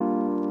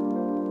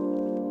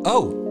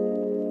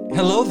Oh,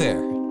 hello there,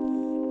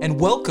 and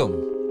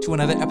welcome to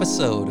another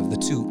episode of the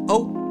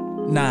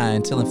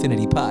 209 Till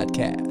Infinity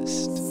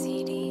podcast.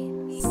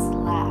 CD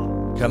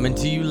Slap. Coming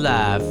to you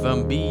live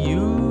from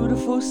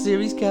beautiful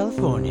Ceres,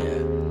 California,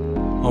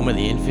 home of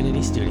the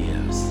Infinity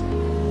Studios.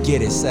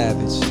 Get it,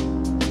 Savage.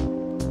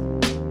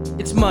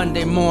 It's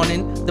Monday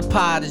morning, the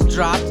pod is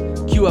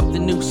dropped. Cue up the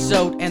new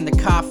soda and the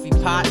coffee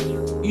pot.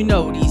 You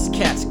know these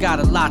cats got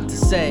a lot to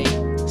say.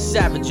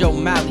 Savage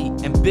O'Malley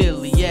and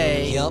Billy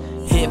A. Yep.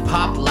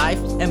 Hip-hop life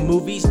and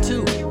movies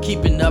too.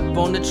 Keeping up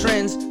on the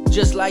trends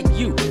just like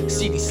you.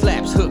 CD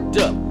Slap's hooked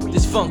up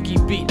this funky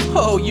beat.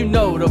 Oh, you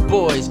know the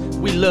boys,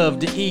 we love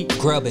to eat.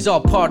 Grub it. It's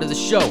all part of the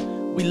show.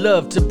 We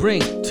love to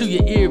bring to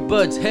your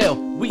earbuds, hell,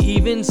 we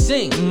even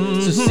sing.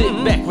 So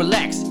sit back,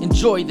 relax,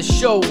 enjoy the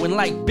show. And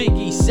like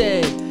Biggie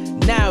said,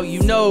 now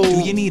you know.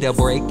 Do you need a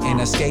break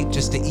and escape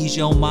just to ease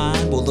your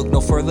mind? Well, look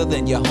no further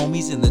than your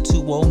homies in the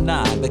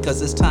 209,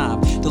 because it's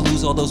time to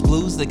lose all those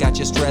blues that got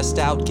you stressed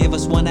out. Give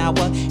us 1 hour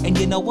and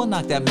you know we'll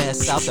knock that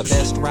mess out. The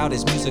best route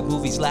is music,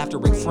 movies, laughter,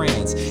 and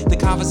friends. The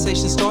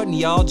conversation's starting,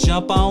 y'all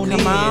jump on Come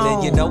in. on.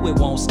 And you know it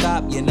won't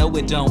stop, you know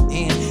it don't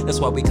end.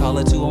 That's why we call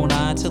it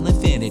 209 till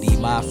infinity,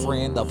 my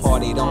friend. The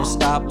party don't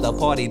stop, the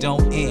party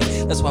don't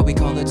end. That's why we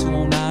call it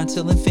 209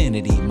 till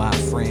infinity, my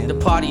friend. The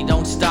party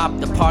don't stop,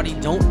 the party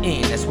don't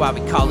end. That's why we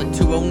call it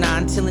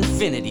 209 till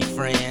infinity,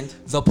 friend.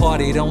 The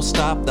party don't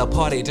stop, the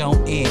party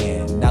don't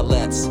end. Now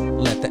let's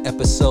let the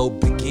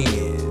episode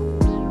begin.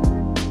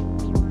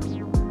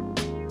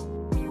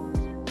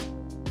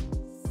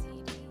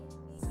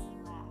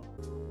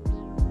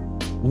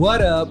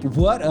 What up,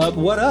 what up,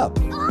 what up?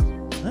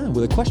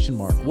 With a question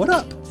mark, what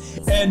up?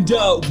 And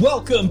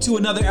welcome to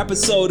another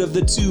episode of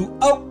the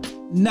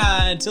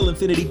 209 Till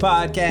Infinity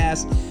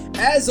podcast.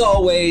 As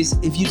always,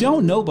 if you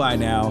don't know by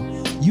now,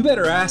 you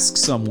better ask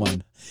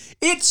someone.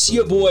 It's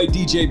your boy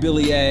DJ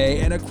Billy A,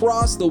 and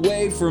across the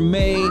way from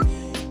me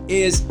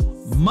is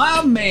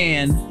my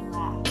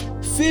man,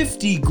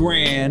 50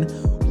 grand,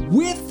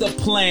 with the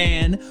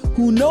plan,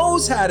 who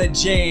knows how to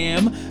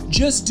jam,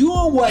 just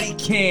doing what he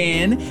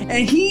can,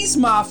 and he's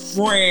my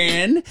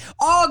friend.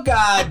 Oh,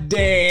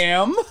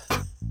 goddamn.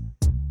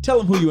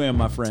 Tell him who you am,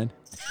 my friend.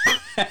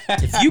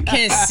 If you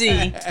can't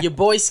see, your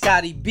boy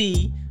Scotty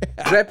B,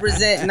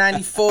 represent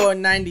 94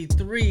 and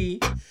 93.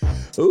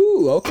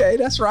 Ooh, okay,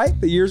 that's right.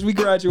 The years we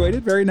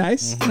graduated. Very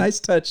nice. Nice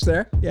touch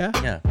there.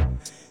 Yeah.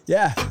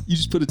 Yeah. You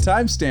just put a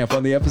timestamp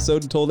on the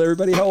episode and told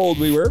everybody how old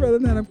we were. But other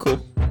than that, I'm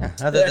cool.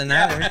 Other than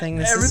that,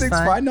 everything's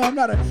fine. No, I'm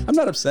not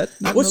upset.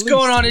 Not What's in the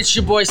going least. on? It's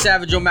your boy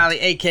Savage O'Malley,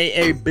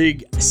 a.k.a.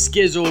 Big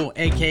Skizzle,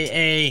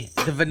 a.k.a.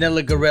 the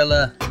Vanilla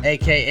Gorilla,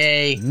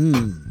 a.k.a.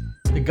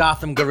 the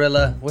Gotham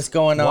Gorilla. What's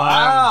going on?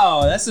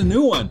 Wow, that's a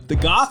new one. The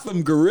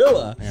Gotham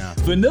Gorilla. Yeah.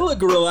 Vanilla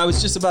Gorilla, I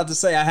was just about to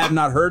say I have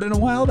not heard in a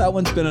while. That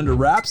one's been under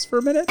wraps for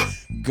a minute.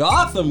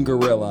 Gotham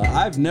Gorilla,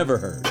 I've never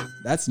heard.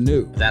 That's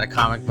new. Is that a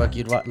comic book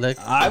you'd look?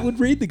 I would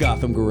read the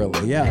Gotham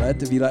Gorilla. Yeah,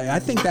 that'd be like. I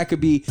think that could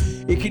be.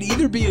 It could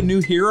either be a new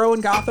hero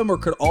in Gotham, or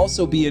could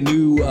also be a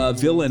new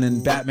villain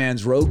in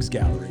Batman's Rogues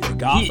Gallery. The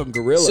Gotham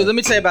Gorilla. So let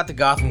me tell you about the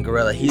Gotham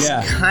Gorilla. He's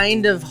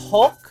kind of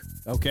Hulk,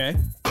 Okay.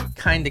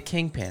 kind of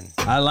Kingpin.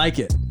 I like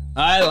it.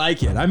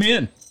 I'm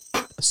in.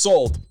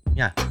 Sold.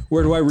 Yeah.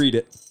 Where do I read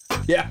it?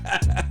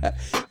 Yeah.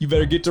 You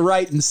better get to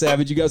writing,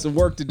 Savage. You got some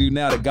work to do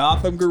now. The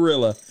Gotham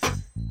Gorilla.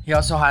 He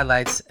also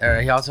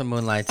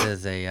moonlights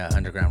as a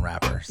underground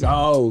rapper. So.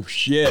 Oh,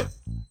 shit.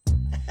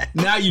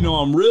 Now you know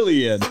I'm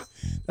really in.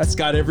 That's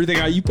got everything.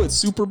 You put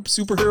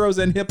superheroes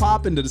and hip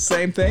hop into the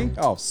same thing.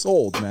 Oh,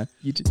 sold, man.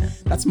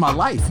 That's my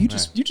life. You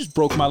just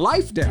broke my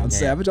life down,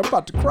 Savage. I'm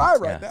about to cry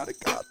right now. The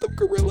Gotham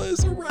Gorilla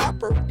is a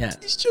rapper. Yeah.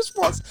 He just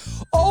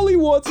wants. All he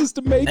wants is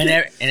to make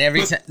it.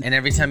 And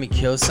every time he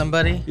kills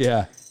somebody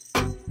Yeah.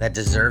 that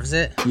deserves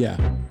it, Yeah.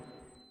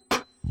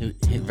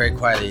 he very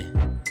quietly.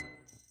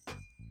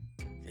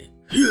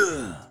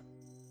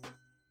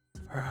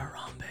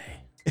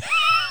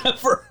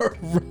 For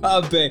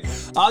Harambe.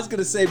 I was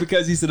gonna say,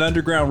 because he's an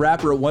underground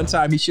rapper, at one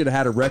time he should have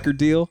had a record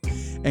deal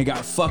and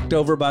got fucked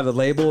over by the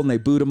label, and they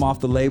boot him off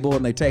the label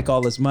and they take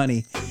all his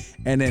money,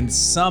 and then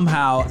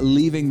somehow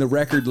leaving the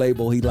record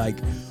label, he like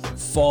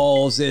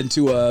falls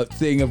into a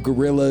thing of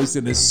gorillas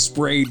and is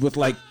sprayed with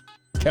like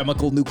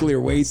chemical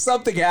nuclear waste.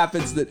 Something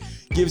happens that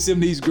gives him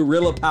these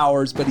gorilla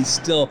powers, but he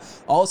still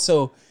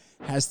also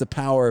has the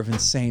power of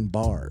insane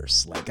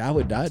bars. Like I'm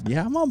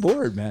on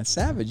board, man.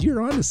 Savage,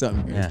 you're onto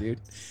something here, dude.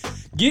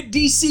 Get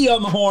DC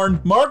on the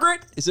horn.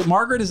 Margaret? Is it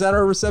Margaret? Is that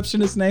our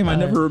receptionist's name? I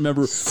never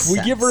remember. We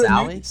give her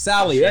Sally?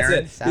 Sally, Sharon?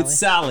 that's it. Sally? It's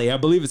Sally. I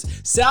believe it's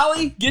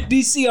Sally. Get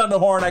DC on the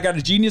horn. I got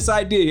a genius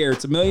idea here.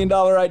 It's $1 million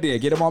idea.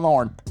 Get him on the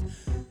horn.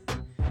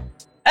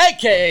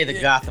 AKA the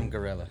Gotham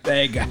Gorilla.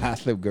 They got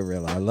the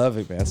gorilla. I love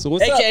it, man. So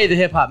what's AKA up? the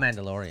Hip Hop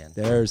Mandalorian.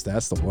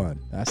 That's the one.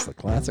 That's the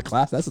class. That's a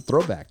class. That's a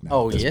throwback now.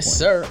 Oh, at this yes, point.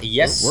 sir.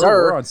 Yes, We're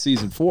sir. on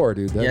season 4,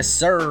 dude. Yes,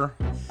 sir.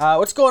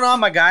 What's going on,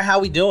 my guy? How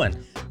we doing?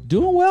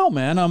 Doing well,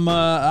 man.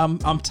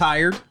 I'm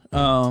tired.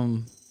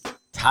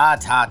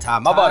 Ty.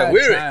 My body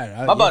weary.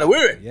 My body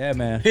weary. Yeah,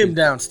 man. Him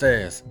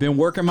downstairs. Been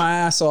working my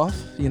ass off,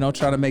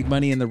 trying to make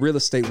money in the real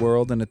estate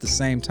world, and at the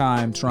same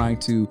time trying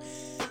to,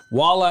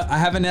 while I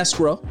have an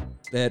escrow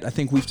that I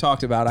think we've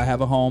talked about. I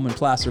have a home in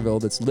Placerville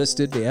that's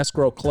listed. The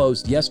escrow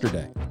closed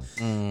yesterday.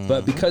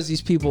 But because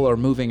these people are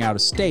moving out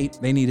of state,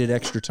 they needed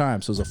extra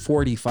time. So it was a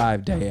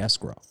 45-day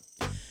escrow.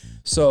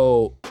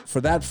 So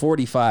for that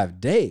 45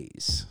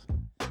 days,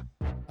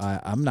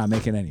 I'm not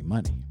making any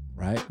money,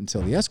 right,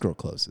 until the escrow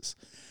closes.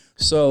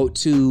 So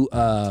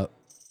to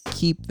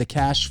keep the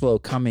cash flow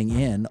coming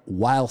in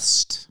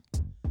whilst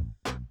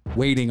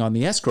waiting on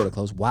the escrow to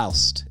close,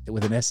 whilst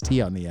with an ST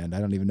on the end.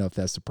 I don't even know if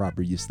that's the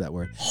proper use of that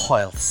word.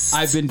 Whilst.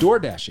 I've been door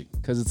dashing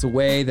because it's a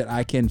way that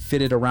I can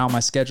fit it around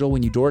my schedule.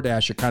 When you door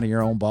dash, you're kind of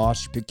your own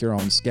boss. You pick your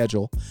own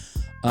schedule.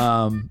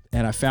 And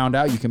I found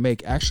out you can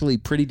make actually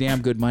pretty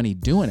damn good money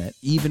doing it,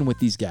 even with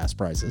these gas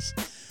prices.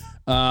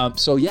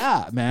 So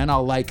yeah, man,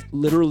 I'll like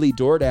literally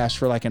door dash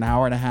for like an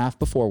hour and a half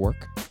before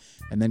work,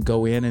 and then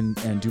go in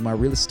and do my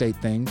real estate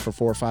thing for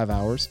 4 or 5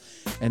 hours,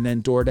 and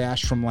then door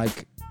dash from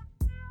like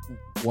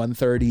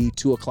 1:30,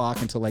 2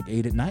 o'clock until like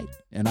 8 at night.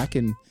 And I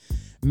can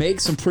make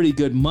some pretty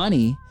good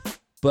money.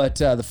 But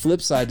the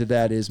flip side to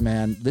that is,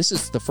 man, this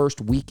is the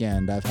first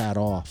weekend I've had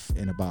off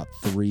in about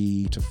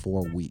 3 to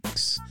 4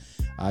 weeks.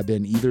 I've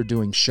been either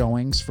doing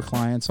showings for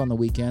clients on the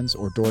weekends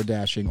or door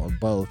dashing or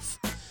both.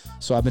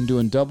 So I've been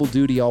doing double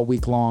duty all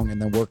week long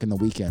and then working the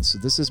weekends. So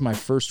this is my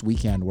first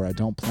weekend where I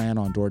don't plan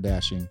on door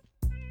dashing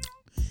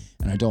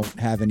and I don't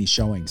have any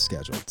showings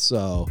scheduled.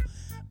 So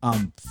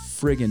I'm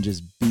friggin'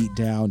 just beat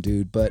down,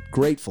 dude, but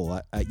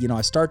grateful.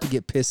 I start to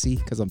get pissy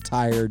because I'm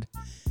tired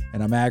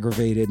and I'm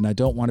aggravated and I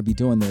don't want to be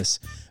doing this.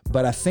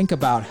 But I think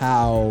about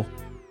how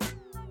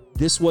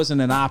this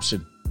wasn't an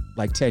option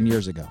like 10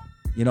 years ago.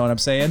 You know what I'm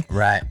saying?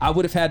 Right. I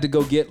would have had to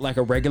go get like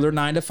a regular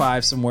 9 to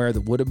 5 somewhere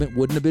that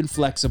wouldn't have been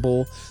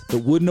flexible, that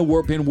wouldn't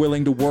have been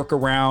willing to work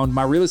around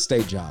my real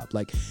estate job.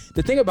 Like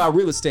the thing about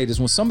real estate is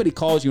when somebody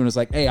calls you and is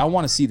like, hey, I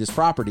want to see this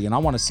property and I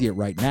want to see it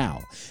right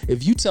now.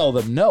 If you tell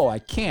them, no, I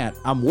can't,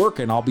 I'm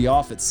working, I'll be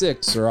off at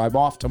 6 or I'm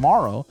off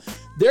tomorrow,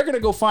 they're going to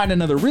go find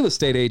another real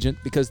estate agent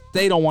because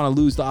they don't want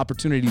to lose the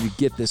opportunity to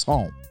get this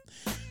home.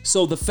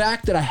 So the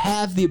fact that I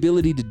have the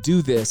ability to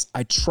do this,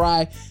 I'm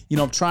trying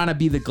to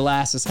be the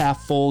glass is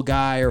half full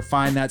guy or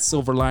find that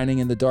silver lining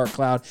in the dark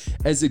cloud.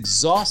 As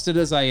exhausted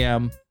as I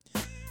am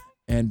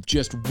and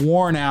just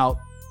worn out,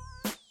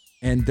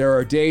 and there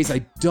are days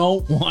I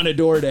don't want to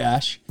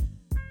DoorDash,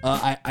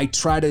 I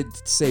try to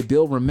say,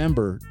 Bill,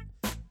 remember,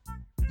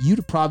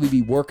 you'd probably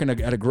be working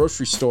at a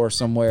grocery store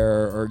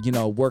somewhere or,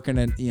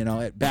 working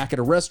back at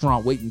a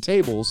restaurant waiting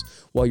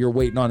tables while you're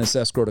waiting on this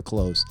escrow to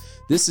close.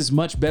 This is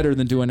much better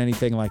than doing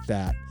anything like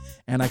that.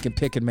 And I can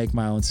pick and make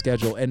my own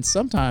schedule. And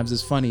sometimes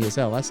it's funny as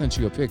hell. I sent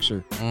you a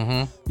picture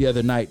the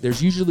other night.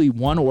 There's usually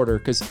one order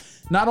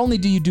because not only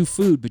do you do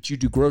food, but you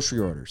do grocery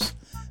orders.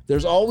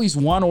 There's always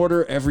one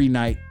order every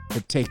night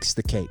that takes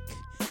the cake.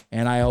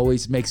 And I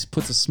always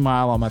puts a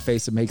smile on my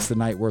face and makes the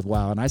night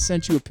worthwhile. And I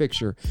sent you a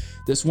picture.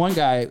 This one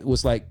guy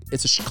was like,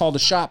 it's called a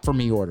shop for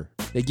me order.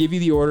 They give you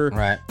the order.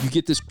 Right. You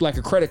get this like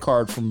a credit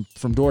card from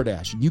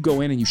DoorDash. And you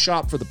go in and you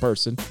shop for the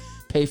person,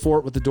 pay for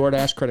it with the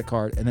DoorDash credit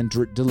card, and then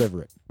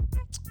deliver it.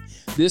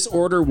 This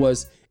order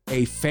was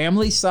a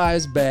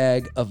family-sized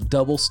bag of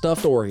double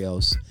stuffed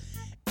Oreos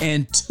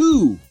and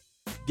 2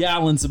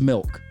 gallons of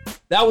milk.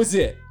 That was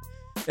it.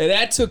 And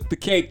that took the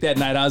cake that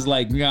night. I was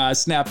like, I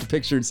snapped a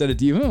picture and sent it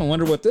to you. I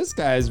wonder what this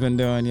guy's been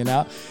doing,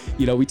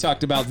 we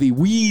talked about the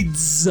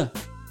weeds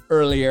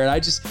earlier.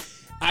 And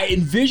I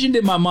envisioned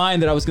in my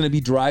mind that I was going to be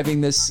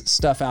driving this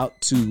stuff out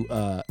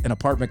to an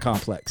apartment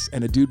complex.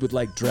 And a dude with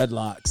like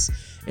dreadlocks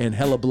and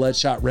hella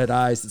bloodshot red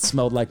eyes that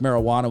smelled like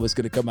marijuana was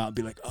going to come out and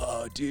be like,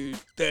 oh, dude,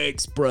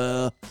 thanks,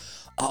 bruh.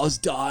 I was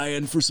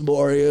dying for some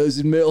Oreos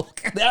and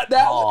milk. That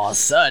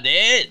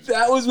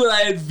was what I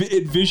had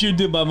envisioned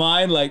in my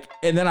mind.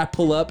 And then I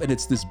pull up and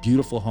it's this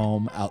beautiful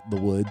home out in the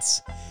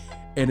woods.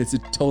 And it's a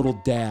total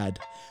dad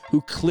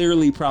who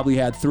clearly probably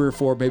had 3 or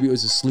 4, maybe it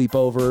was a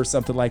sleepover or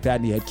something like that.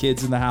 And he had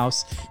kids in the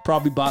house.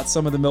 Probably bought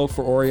some of the milk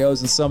for Oreos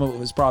and some of it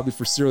was probably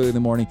for cereal in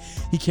the morning.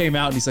 He came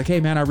out and he's like,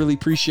 hey man, I really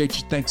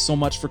appreciate you. Thanks so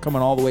much for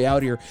coming all the way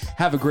out here.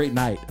 Have a great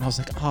night. And I was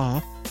like,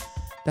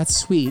 that's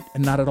sweet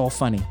and not at all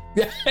funny.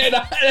 and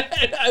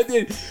I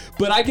did.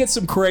 But I get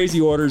some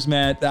crazy orders,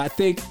 man. I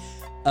think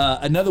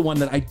another one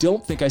that I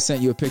don't think I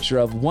sent you a picture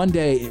of. One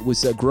day it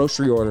was a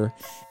grocery order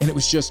and it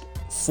was just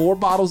 4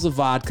 bottles of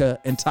vodka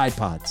and Tide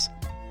Pods.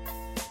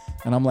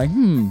 And I'm like,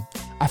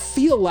 I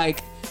feel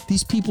like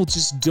these people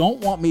just don't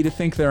want me to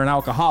think they're an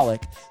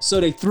alcoholic.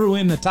 So they threw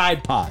in the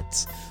Tide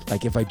Pods.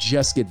 Like, if I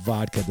just get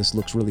vodka, this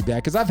looks really bad.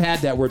 Because I've had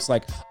that where it's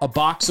like a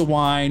box of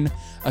wine,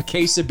 a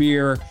case of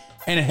beer,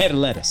 and a head of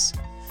lettuce.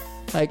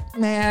 Like,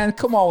 man,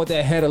 come on with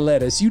that head of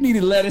lettuce. You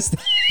needed lettuce.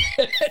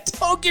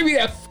 Don't give me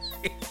that.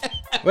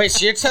 Wait,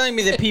 so you're telling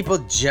me that people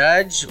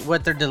judge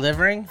what they're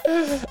delivering?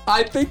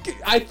 I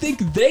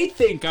think they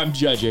think I'm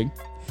judging.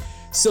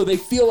 So they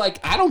feel like,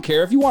 I don't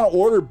care. If you want to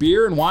order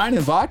beer and wine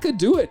and vodka,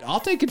 do it. I'll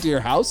take it to your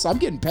house. I'm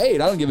getting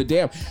paid. I don't give a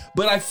damn.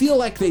 But I feel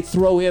like they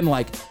throw in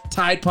like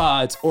Tide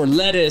Pods or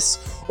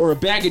lettuce or a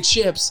bag of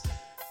chips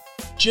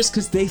just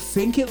because they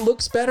think it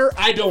looks better.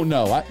 I don't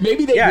know.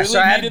 Maybe they really so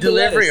I had a needed the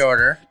delivery lettuce.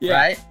 order, Yeah,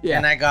 right? yeah.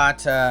 And I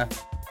got a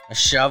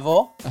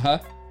shovel Uh-huh.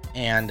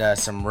 and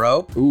some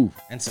rope Ooh.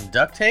 and some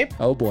duct tape.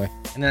 Oh, boy.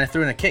 And then I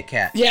threw in a Kit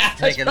Kat. Yeah,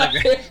 to make that's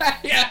it look right.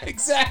 Yeah,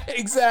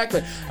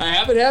 exactly. I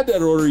haven't had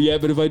that order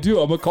yet, but if I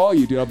do, I'm gonna call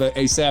you, dude. I'm like,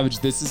 hey, Savage,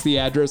 this is the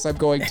address I'm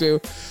going to.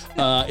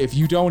 If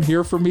you don't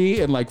hear from me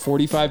in like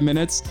 45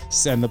 minutes,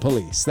 send the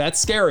police. That's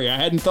scary. I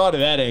hadn't thought of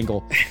that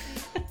angle.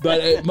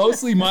 But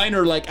mostly mine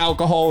are like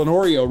alcohol and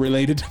Oreo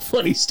related to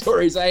funny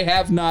stories. I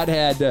have not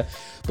had,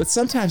 but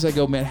sometimes I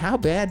go, man, how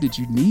bad did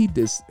you need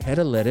this head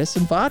of lettuce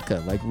and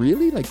vodka? Like,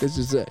 really? Like, this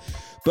is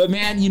but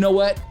man, you know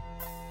what?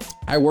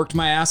 I worked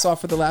my ass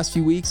off for the last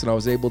few weeks, and I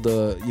was able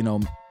to,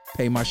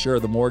 pay my share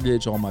of the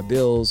mortgage, all my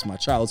bills, my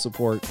child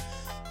support,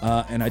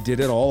 and I did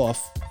it all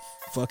off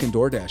fucking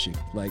DoorDashing.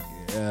 Like,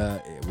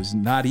 it was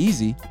not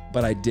easy,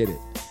 but I did it.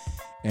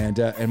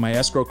 And my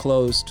escrow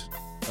closed,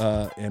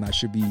 and I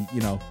should be,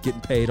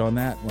 getting paid on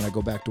that when I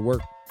go back to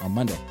work on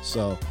Monday.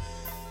 So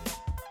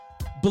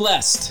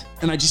blessed.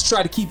 And I just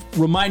try to keep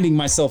reminding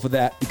myself of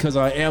that because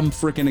I am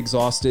freaking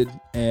exhausted.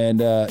 And,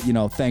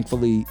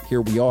 thankfully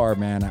here we are,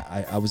 man.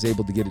 I was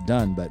able to get it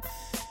done, but,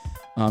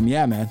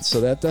 yeah, man.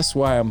 So that's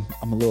why I'm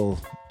a little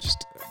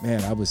just,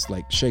 man, I was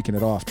like shaking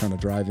it off trying to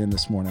drive in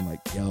this morning.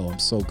 Like, yo, I'm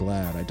so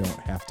glad I don't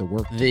have to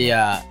work.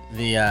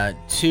 The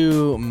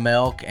 2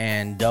 milk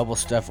and double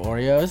stuffed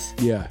Oreos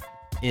Yeah.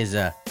 is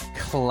a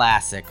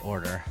classic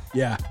order.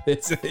 Yeah.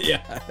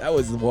 That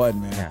was the one,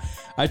 man. Yeah.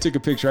 I took a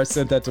picture. I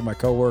sent that to my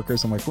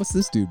coworkers. I'm like, what's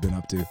this dude been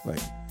up to? Like,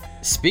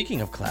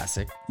 Speaking of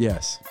classic,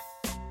 yes.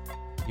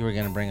 you were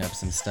gonna bring up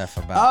some stuff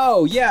about.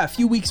 Oh, yeah. A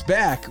few weeks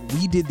back,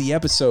 we did the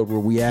episode where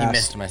we asked. You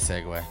missed my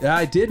segue. Yeah,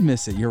 I did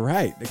miss it. You're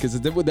right. Because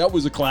that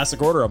was a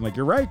classic order. I'm like,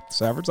 you're right,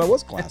 Savage. That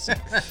was classic.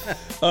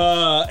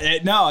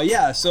 No,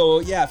 yeah. So,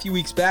 yeah, a few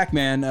weeks back,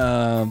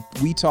 man,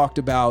 we talked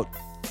about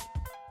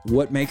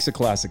what makes a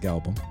classic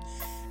album.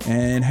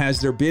 And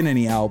has there been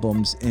any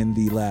albums in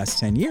the last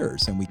 10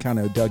 years? And we kind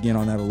of dug in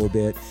on that a little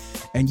bit.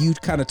 And you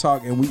kind of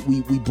talked, and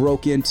we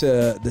broke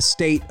into the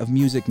state of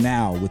music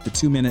now with the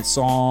 2-minute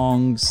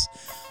songs,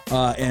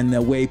 and the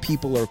way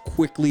people are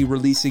quickly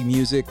releasing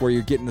music where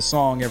you're getting a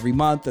song every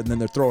month and then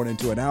they're throwing it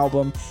into an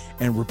album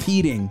and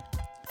repeating.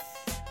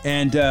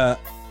 And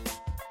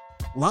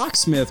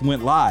Locksmith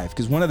went live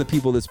because one of the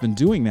people that's been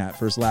doing that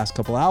for his last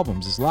couple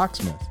albums is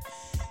Locksmith.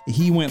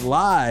 He went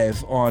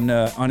live on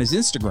his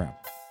Instagram.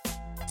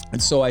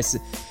 And so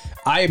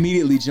I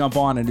immediately jump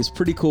on, and it's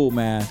pretty cool,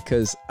 man,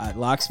 because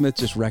Locksmith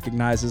just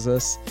recognizes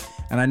us.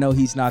 And I know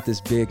he's not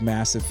this big,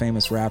 massive,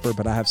 famous rapper,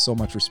 but I have so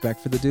much respect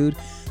for the dude.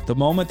 The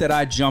moment that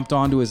I jumped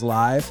onto his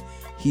live,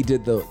 he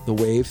did the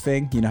wave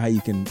thing. You know how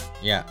you can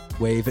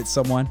wave at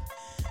someone?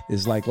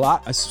 Is like,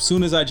 as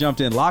soon as I jumped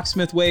in,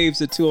 Locksmith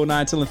waves at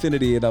 209 till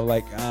infinity. And I'm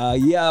like,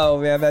 yo,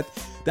 man,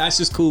 that's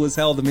just cool as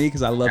hell to me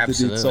because I love the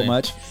dude so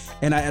much.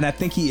 And I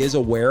think he is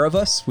aware of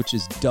us, which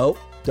is dope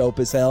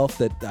as hell,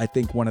 that I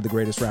think one of the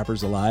greatest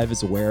rappers alive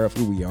is aware of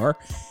who we are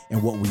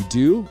and what we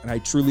do. And I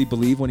truly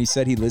believe when he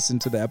said he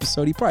listened to the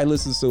episode, he probably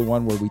listens to the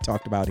one where we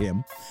talked about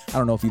him. I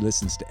don't know if he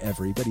listens to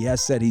every, but he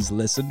has said he's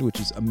listened,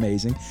 which is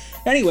amazing.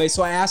 Anyway,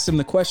 so I asked him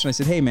the question. I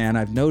said, hey, man,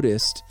 I've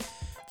noticed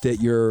that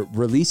you're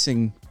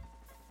releasing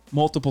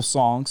multiple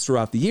songs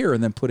throughout the year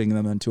and then putting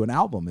them into an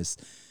album. Is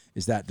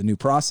that the new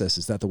process?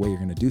 Is that the way you're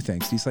going to do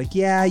things? He's like,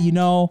 yeah,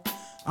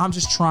 I'm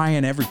just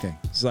trying everything.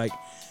 He's like,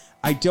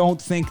 I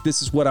don't think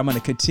this is what I'm going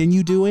to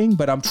continue doing,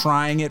 but I'm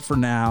trying it for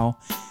now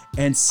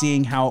and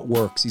seeing how it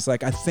works. He's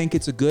like, I think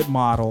it's a good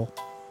model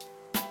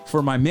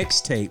for my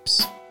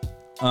mixtapes.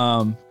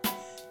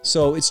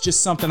 So it's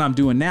just something I'm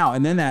doing now.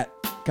 And then that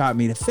got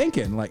me to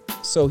thinking, like,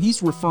 so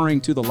he's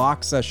referring to the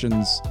Lock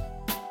Sessions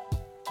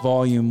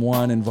Volume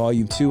 1 and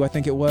Volume 2, I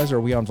think it was, or are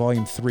we on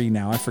Volume 3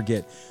 now? I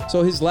forget.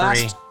 So this is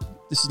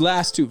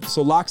last two.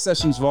 So Lock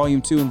Sessions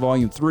Volume 2 and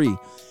Volume 3,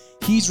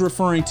 he's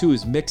referring to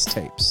his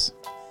mixtapes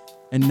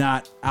and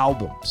not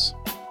albums.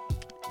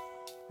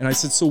 And I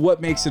said, so what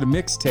makes it a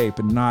mixtape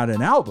and not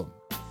an album?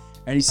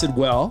 And he said,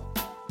 well,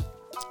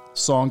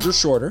 songs are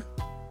shorter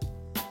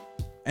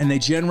and they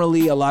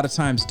generally a lot of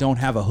times don't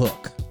have a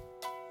hook.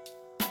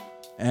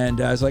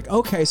 And I was like,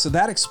 okay, so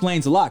that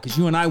explains a lot, because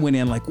you and I went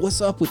in like, what's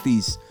up with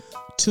these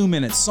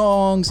 2-minute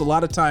songs? A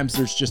lot of times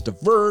there's just a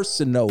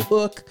verse and no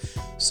hook.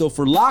 So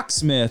for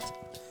Locksmith,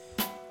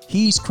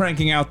 he's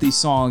cranking out these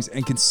songs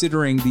and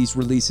considering these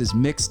releases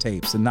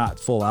mixtapes and not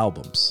full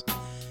albums,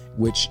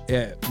 which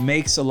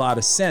makes a lot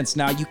of sense.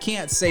 Now, you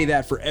can't say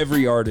that for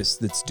every artist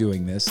that's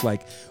doing this.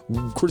 Like,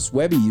 Chris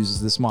Webby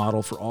uses this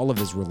model for all of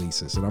his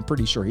releases, and I'm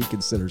pretty sure he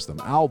considers them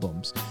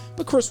albums.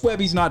 But Chris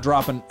Webby's not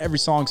dropping, every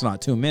song's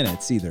not 2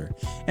 minutes either.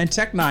 And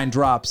Tech Nine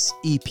drops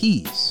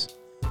EPs.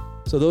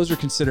 So those are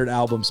considered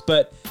albums.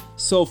 But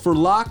So for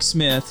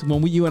Locksmith,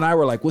 when you and I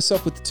were like, what's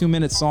up with the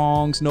 2-minute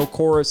songs, no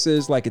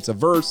choruses, like it's a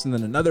verse and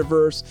then another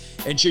verse,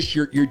 and just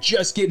you're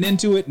just getting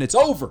into it and it's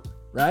over,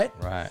 right?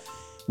 Right.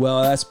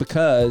 Well, that's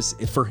because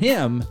for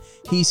him,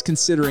 he's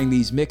considering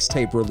these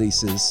mixtape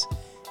releases,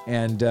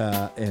 and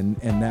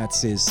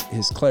that's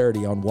his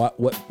clarity on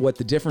what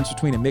the difference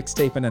between a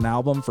mixtape and an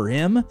album for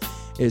him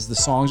is. The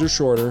songs are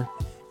shorter,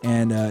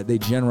 and they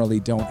generally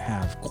don't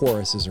have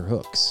choruses or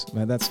hooks.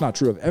 Now, that's not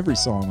true of every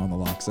song on the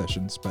Lock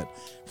Sessions, but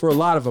for a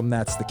lot of them,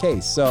 that's the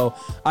case. So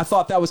I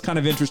thought that was kind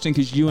of interesting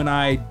because you and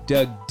I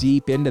dug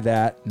deep into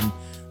that, and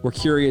we're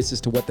curious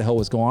as to what the hell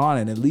was going on.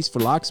 And at least for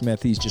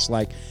Locksmith, he's just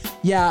like,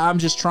 yeah, I'm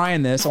just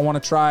trying this. I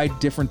want to try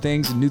different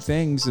things and new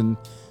things and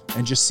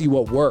just see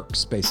what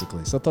works,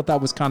 basically. So I thought that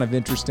was kind of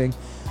interesting.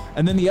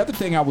 And then the other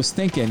thing I was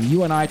thinking,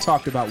 you and I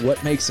talked about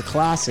what makes a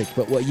classic,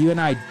 but what you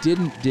and I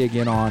didn't dig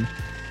in on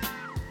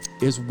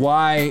is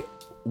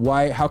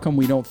how come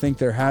we don't think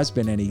there has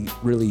been any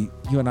really.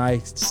 You and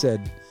I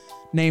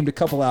named a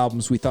couple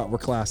albums we thought were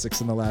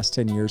classics in the last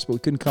 10 years, but we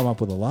couldn't come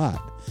up with a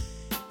lot.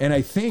 And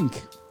I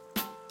think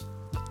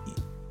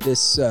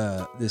this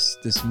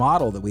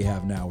model that we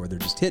have now, where they're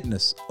just hitting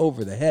us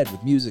over the head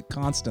with music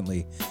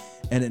constantly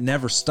and it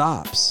never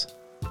stops,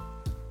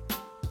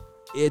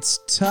 it's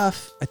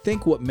tough. I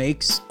think what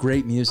makes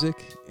great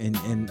music,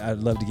 and I'd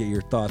love to get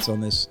your thoughts on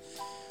this,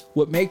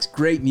 what makes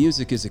great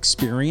music is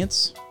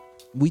experience.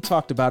 We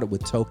talked about it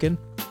with Token,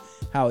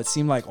 how it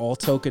seemed like all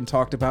Token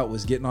talked about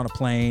was getting on a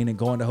plane and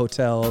going to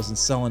hotels and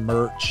selling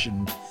merch,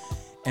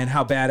 and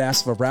how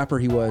badass of a rapper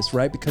he was,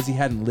 right? Because he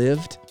hadn't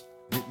lived.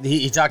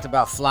 He talked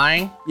about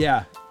flying.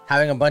 Yeah.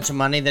 Having a bunch of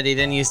money that he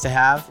didn't used to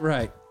have.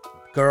 Right.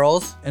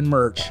 Girls. And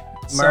merch.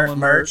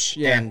 Merch.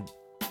 Yeah. And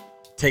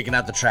taking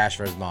out the trash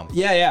for his mom.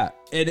 Yeah.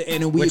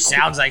 And Which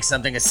sounds like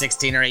something a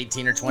 16 or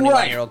 18 or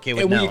 21-year-old kid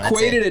would know. And we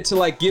equated it to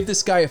like give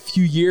this guy a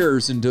few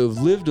years and to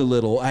have lived a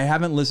little. I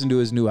haven't listened to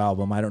his new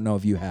album. I don't know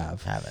if you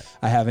have.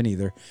 I haven't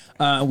either.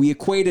 We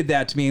equated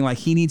that to being like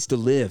he needs to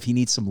live. He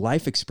needs some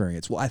life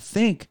experience. Well, I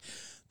think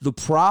the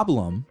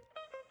problem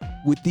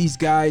with these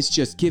guys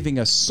just giving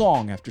us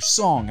song after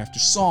song after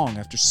song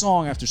after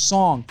song after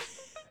song,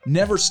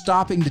 never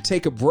stopping to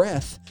take a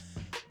breath,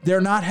 they're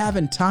not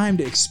having time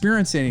to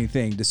experience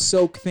anything, to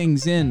soak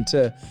things in,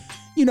 to,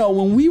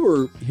 when we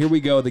were, here we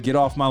go, the get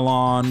off my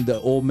lawn, the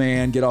old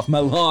man get off my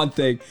lawn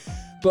thing.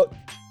 But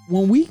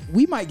when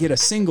we might get a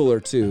single or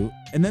two,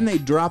 and then they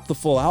drop the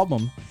full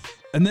album,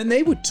 and then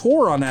they would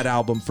tour on that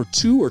album for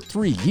 2 or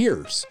 3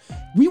 years.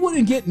 We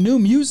wouldn't get new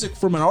music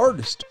from an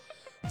artist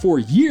for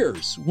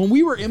years. When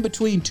we were in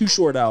between Too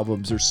Short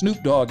albums or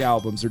Snoop Dogg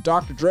albums or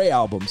Dr. Dre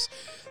albums,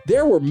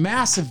 there were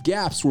massive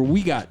gaps where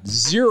we got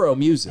zero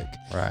music,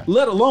 right,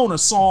 let alone a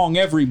song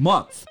every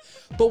month.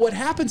 But what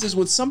happens is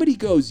when somebody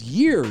goes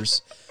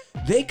years,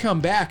 they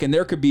come back and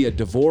there could be a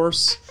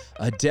divorce,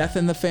 a death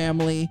in the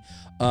family,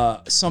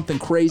 something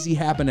crazy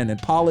happening in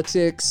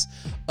politics,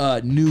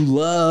 new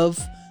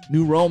love,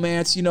 new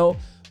romance,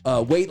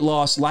 weight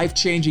loss,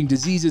 life-changing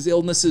diseases,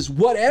 illnesses,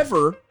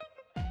 whatever.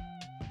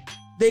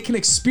 They can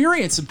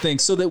experience some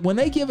things so that when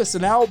they give us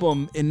an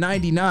album in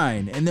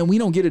 99 and then we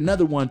don't get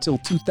another one until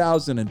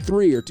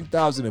 2003 or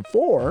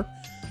 2004,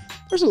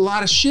 there's a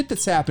lot of shit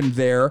that's happened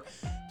there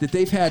that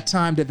they've had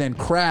time to then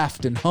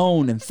craft and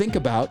hone and think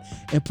about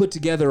and put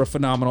together a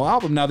phenomenal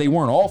album. Now, they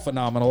weren't all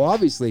phenomenal,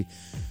 obviously,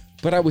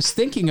 but I was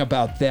thinking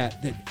about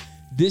that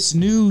this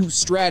new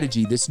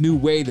strategy, this new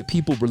way that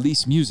people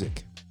release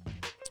music,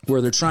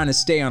 where they're trying to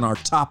stay on our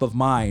top of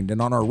mind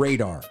and on our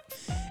radar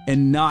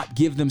and not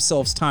give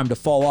themselves time to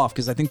fall off,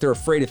 because I think they're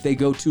afraid if they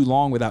go too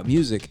long without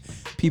music,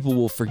 people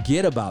will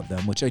forget about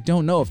them, which I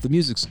don't know. If the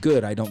music's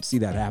good, I don't see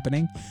that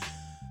happening.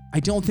 I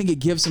don't think it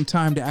gives them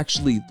time to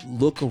actually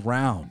look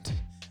around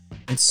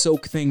and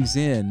soak things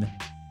in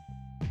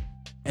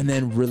and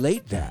then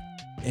relate that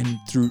and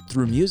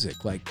through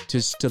music, like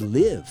just to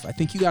live. I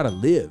think you got to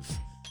live.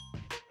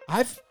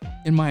 I've,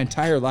 in my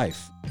entire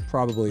life,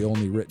 probably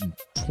only written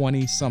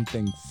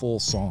 20-something full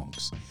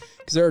songs,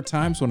 because there are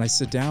times when I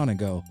sit down and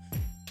go,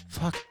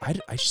 fuck, I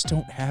just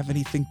don't have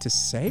anything to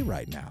say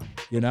right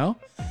now,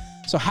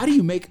 So how do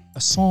you make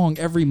a song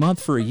every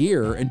month for a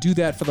year and do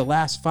that for the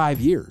last 5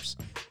 years?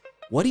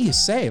 What do you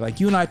say? Like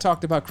you and I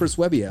talked about Chris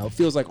Webby. It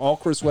feels like all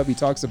Chris Webby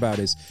talks about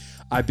is,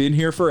 I've been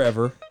here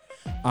forever.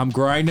 I'm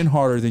grinding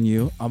harder than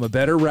you. I'm a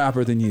better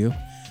rapper than you.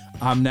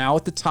 I'm now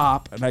at the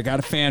top and I got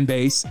a fan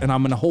base and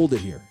I'm going to hold it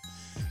here.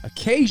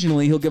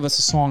 Occasionally he'll give us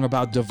a song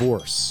about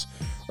divorce,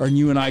 or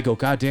you and I go,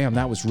 God damn,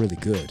 that was really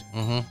good.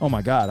 Mm-hmm. Oh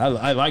my God,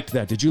 I liked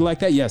that. Did you like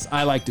that? Yes,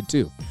 I liked it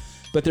too.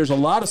 But there's a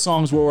lot of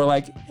songs where we're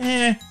like,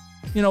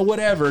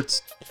 whatever.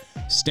 It's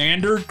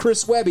standard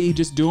Chris Webby,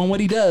 just doing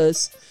what he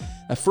does.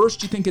 At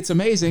first you think it's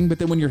amazing, but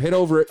then when you're head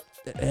over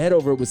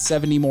it with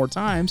 70 more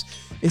times,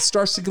 it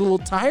starts to get a little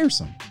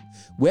tiresome.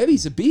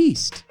 Webby's a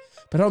beast,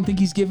 but I don't think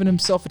he's given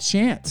himself a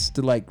chance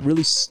to like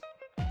really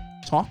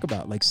talk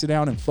about, like sit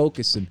down and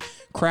focus and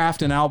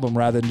craft an album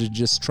rather than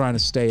just trying to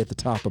stay at the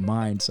top of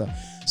mind. So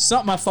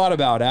something I thought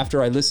about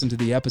after I listened to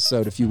the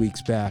episode a few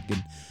weeks back,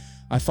 and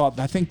I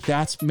think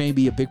that's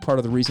maybe a big part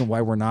of the reason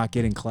why we're not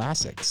getting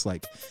classics.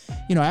 Like,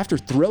 after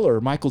Thriller,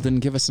 Michael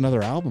didn't give us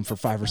another album for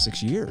 5 or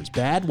 6 years.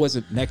 Bad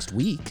wasn't next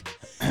week,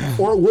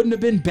 or it wouldn't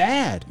have been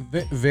bad.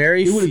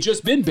 It would have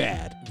just been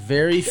bad.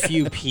 Very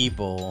few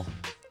people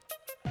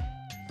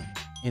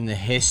in the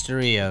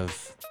history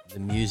of the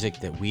music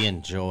that we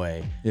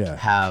enjoy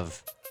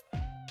have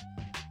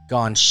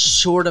gone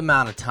short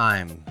amount of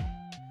time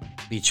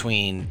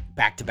between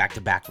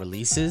back-to-back-to-back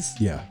releases.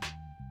 Yeah.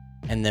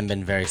 And then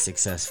been very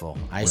successful.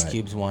 Ice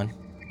Cube's one.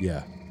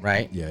 Yeah.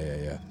 Right?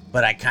 Yeah.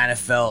 But I kind of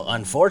felt,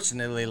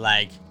 unfortunately,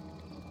 like,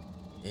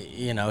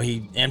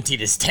 he emptied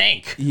his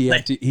tank. He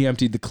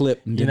emptied the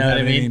clip and didn't have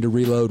anything to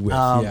reload with.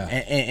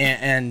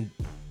 And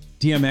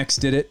DMX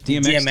did it.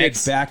 DMX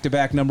did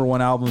back-to-back #1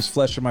 albums,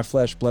 Flesh of My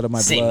Flesh, Blood of My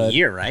Blood. Same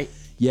year, right?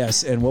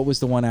 Yes, and what was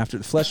the one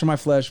after? Flesh of My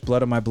Flesh,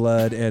 Blood of My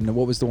Blood, and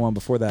what was the one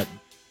before that?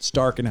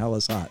 Stark and Hell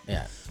is Hot.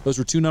 Yeah. Those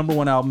were 2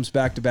 #1 albums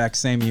back-to-back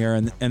same year,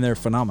 and they're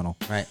phenomenal.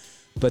 Right.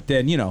 But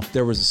then,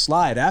 there was a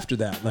slide after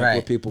that, like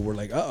where people were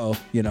like, "Uh-oh,"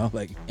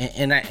 like.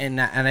 And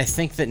I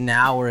think that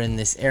now we're in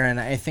this era, and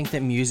I think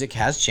that music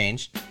has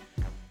changed,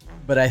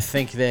 but I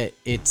think that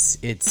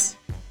it's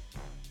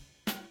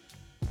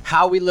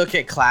how we look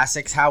at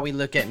classics, how we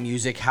look at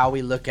music, how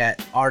we look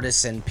at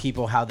artists and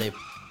people,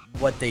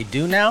 what they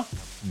do now.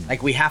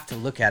 Like, we have to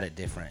look at it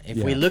different. If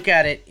we look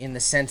at it in the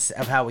sense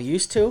of how we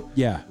used to,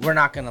 we're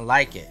not gonna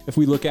like it. If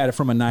we look at it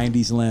from a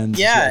 '90s lens,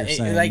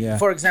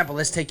 for example,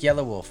 let's take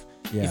Yellow Wolf.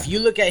 Yeah. If you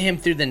look at him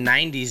through the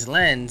 90s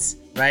lens,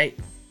 right,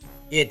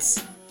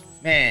 it's,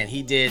 man,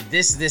 he did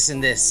this,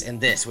 and this,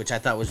 and this, which I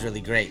thought was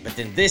really great. But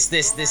then this,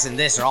 and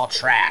this are all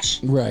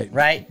trash. Right.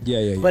 Right?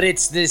 Yeah. But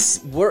it's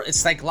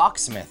it's like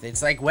Locksmith.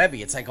 It's like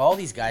Webby. It's like all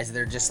these guys that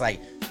are just like,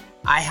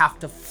 I have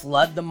to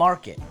flood the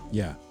market.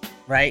 Yeah.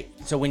 Right?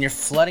 So when you're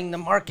flooding the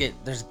market,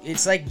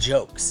 it's like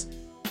jokes.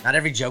 Not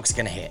every joke's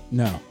gonna hit.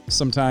 No.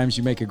 Sometimes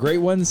you make a great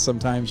one.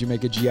 Sometimes you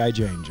make a G.I.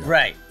 Jane joke.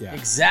 Right. Yeah.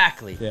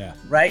 Exactly. Yeah.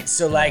 Right?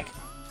 So, like,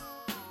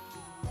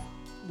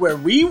 where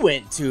we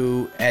went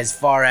to as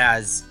far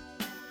as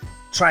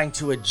trying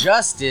to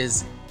adjust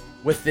is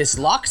with this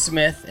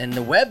Locksmith and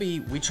the Webby,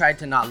 we tried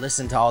to not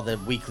listen to all the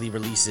weekly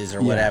releases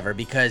or whatever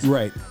because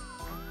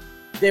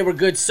they were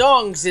good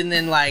songs, and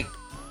then like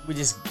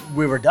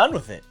we were done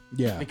with it.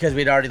 Yeah. Because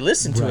we'd already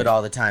listened to it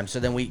all the time. So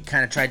then we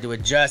kind of tried to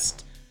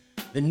adjust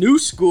the new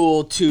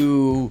school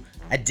to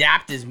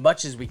adapt as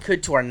much as we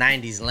could to our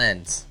 90s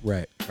lens.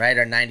 Right. Right?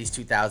 Our 90s,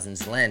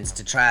 2000s lens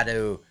to try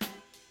to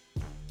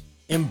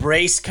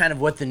embrace kind of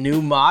what the new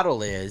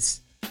model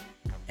is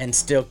and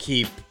still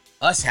keep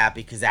us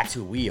happy because that's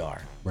who we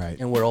are. Right.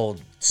 And we're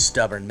old,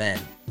 stubborn men.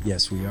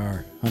 Yes, we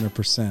are.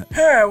 100%.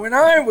 Yeah, when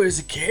I was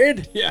a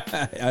kid,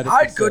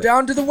 I'd go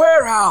down to the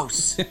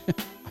warehouse. I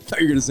thought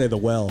you were going to say the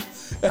well.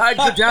 I'd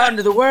go down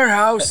to the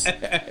warehouse.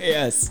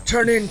 Yes.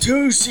 Turn in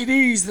 2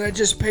 CDs that I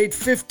just paid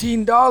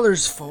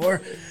 $15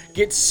 for.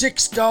 Get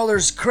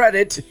 $6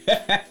 credit.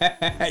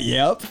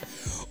 Yep.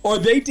 Or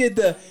they did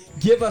the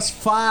give us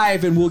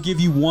 5 and we'll give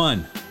you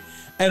 1.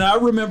 And I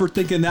remember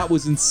thinking that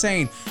was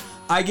insane.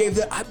 I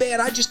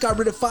just got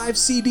rid of 5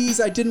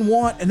 CDs I didn't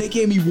want, and they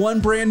gave me 1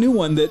 brand new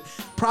one that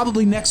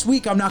probably next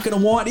week I'm not going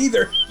to want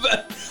either.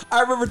 But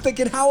I remember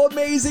thinking how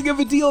amazing of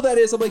a deal that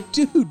is. I'm like,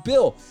 dude,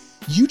 Bill,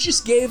 you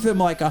just gave them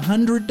like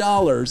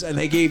 $100 and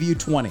they gave you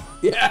 20.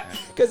 Yeah.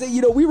 Because,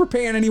 we were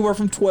paying anywhere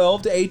from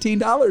 $12 to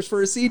 $18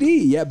 for a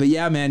CD. Yeah. But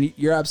yeah, man,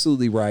 you're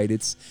absolutely right.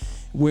 It's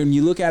when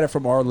you look at it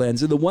from our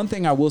lens. And the one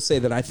thing I will say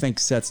that I think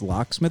sets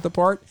Locksmith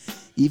apart,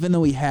 even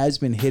though he has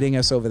been hitting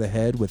us over the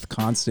head with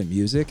constant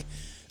music,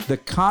 the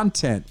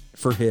content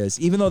for his,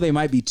 even though they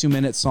might be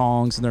 2-minute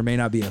songs and there may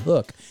not be a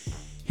hook,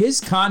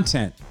 his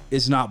content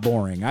is not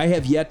boring. I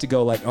have yet to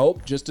go like, oh,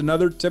 just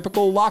another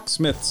typical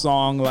Locksmith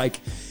song. Like,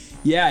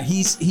 yeah,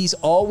 he's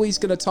always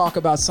going to talk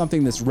about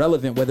something that's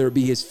relevant, whether it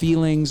be his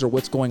feelings or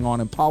what's going on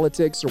in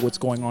politics or what's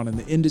going on in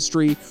the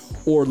industry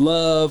or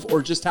love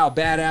or just how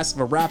badass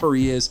of a rapper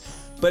he is.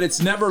 But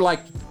it's never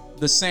like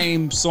the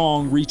same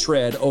song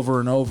retread over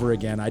and over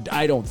again.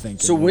 I don't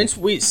think. So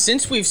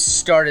since we've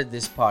started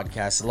this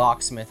podcast,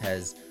 Locksmith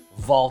has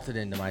vaulted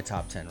into my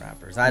top 10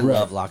 rappers. I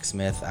love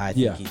Locksmith. I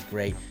think he's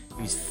great.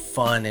 He's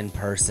fun in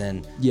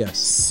person. Yes.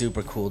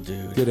 Super cool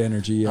dude. Good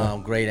energy.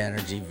 Yeah. Great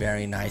energy.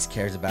 Very nice.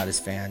 Cares about his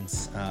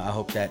fans. I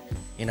hope that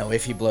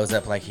if he blows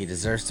up like he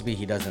deserves to be,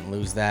 he doesn't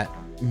lose that.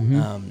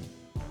 Mm-hmm.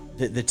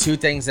 The 2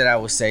 things that I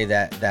will say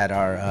that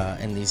are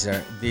and these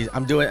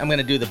I'm going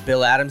to do the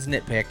Bill Adams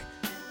nitpick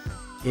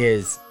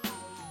is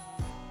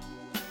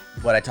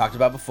what I talked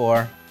about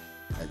before.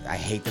 I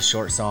hate the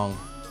short song.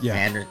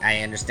 Yeah. I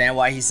understand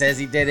why he says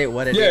he did it,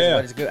 what it is,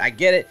 what is good. I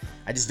get it.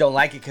 I just don't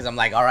like it because I'm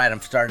like, all right,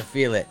 I'm starting to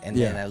feel it, and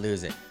then I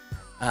lose it.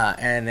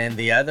 And then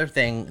the other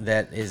thing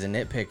that is a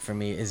nitpick for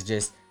me is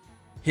just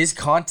his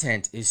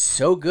content is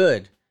so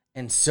good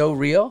and so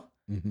real.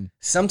 Mm-hmm.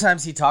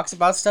 Sometimes he talks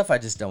about stuff I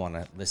just don't want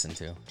to listen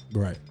to.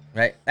 Right.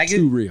 Like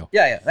too real.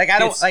 Yeah. Like I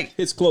don't like.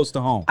 It's close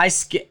to home.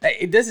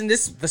 It doesn't.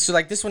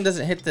 This one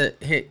doesn't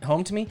hit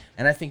home to me,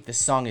 and I think the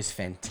song is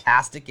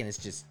fantastic and it's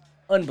just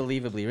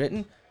unbelievably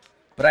written.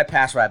 But I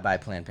pass right by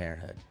Planned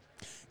Parenthood.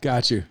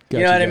 Got you. You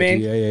know what I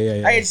mean?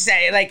 Yeah. I could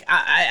say like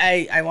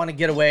I want to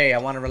get away. I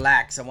want to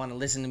relax. I want to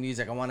listen to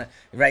music. I want to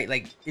right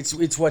like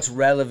it's what's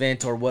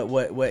relevant or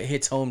what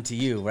hits home to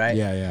you, right?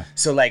 Yeah.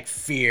 So like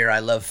Fear. I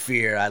love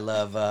Fear. I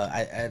love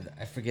I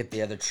forget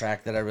the other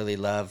track that I really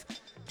love.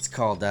 It's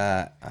called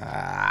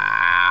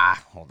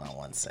hold on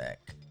one sec.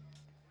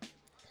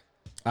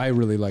 I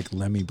really like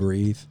Let Me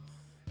Breathe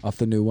off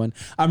the new one.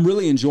 I'm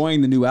really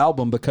enjoying the new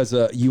album because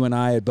you and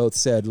I had both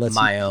said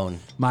My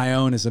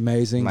Own is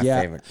amazing. My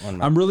favorite.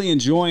 I'm really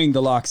enjoying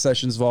the Lock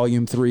Sessions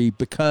Volume 3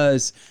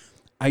 because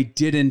I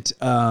didn't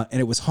and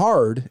it was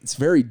hard. It's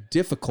very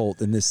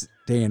difficult in this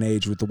day and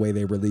age with the way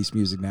they release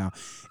music now,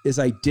 is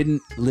I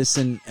didn't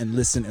listen.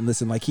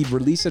 Like he'd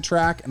release a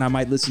track and I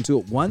might listen to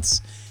it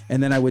once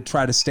and then I would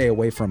try to stay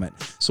away from it.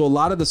 So a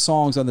lot of the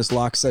songs on this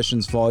Lock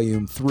Sessions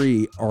Volume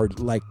 3 are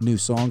like new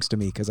songs to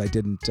me because I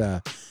didn't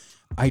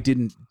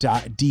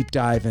deep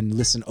dive and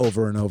listen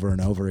over and over and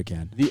over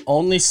again. The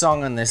only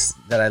song on this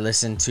that I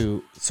listened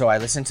to, so I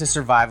listened to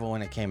Survival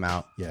when it came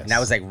out. Yes. And that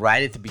was like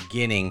right at the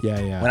beginning.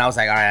 Yeah. When I was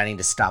like, all right, I need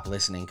to stop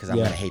listening because I'm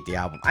going to hate the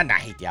album. I'm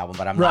not hate the album,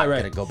 but I'm not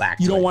going to go back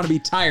to it. You don't want to be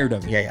tired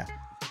of it. Yeah.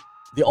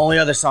 The only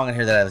other song in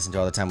here that I listened to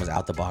all the time was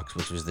Out the Box,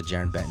 which was the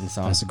Jaron Benton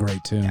song. That's a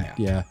great tune.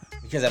 Yeah.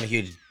 Because I'm a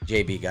huge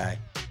JB guy.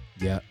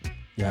 Yeah,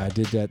 I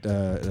did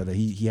that.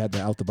 He had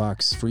the Out the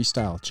Box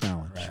freestyle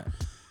challenge. Right.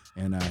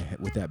 And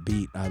with that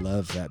beat, I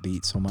love that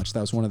beat so much.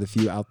 That was one of the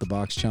few Out the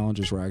Box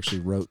challenges where I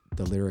actually wrote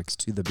the lyrics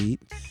to the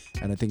beat.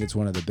 And I think it's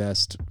one of the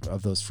best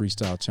of those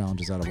freestyle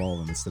challenges out of all of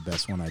them. It's the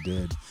best one I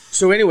did.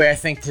 So anyway, I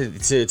think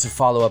to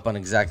follow up on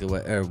exactly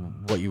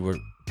what you were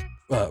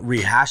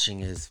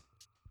rehashing is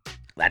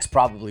that's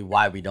probably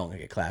why we don't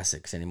get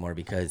classics anymore,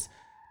 because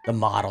the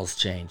model's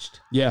changed.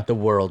 Yeah. The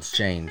world's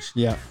changed.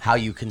 Yeah. How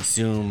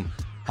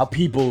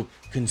people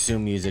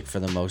consume music for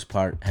the most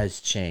part has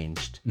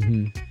changed.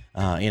 Mm-hmm.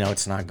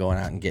 It's not going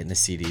out and getting a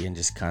CD and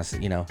just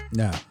constantly, No.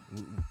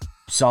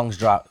 songs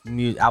drop,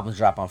 albums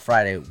drop on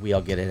Friday. We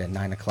all get it at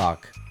 9:00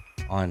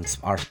 on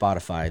our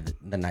Spotify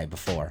the night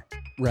before.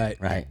 Right.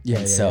 Yeah.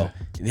 And so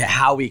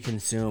how we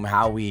consume,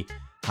 how we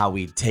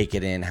take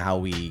it in, how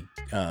we,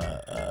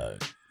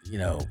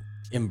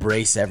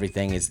 embrace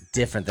everything is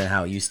different than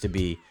how it used to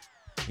be,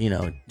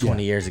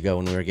 20 years ago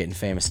when we were getting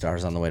Famous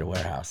Stars on the way to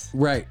Warehouse.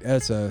 Right.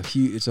 It's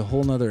a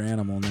whole nother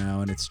animal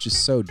now. And it's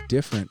just so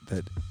different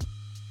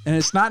and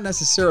it's not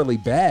necessarily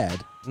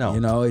bad.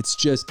 No. It's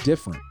just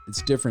different.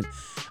 It's different.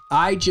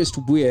 I just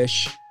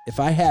wish if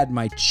I had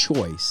my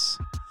choice,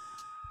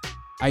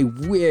 I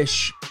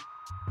wish,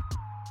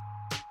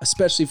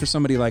 especially for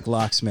somebody like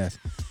Locksmith,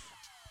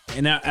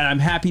 and I'm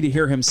happy to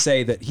hear him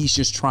say that he's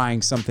just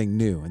trying something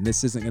new and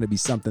this isn't going to be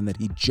something that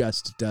he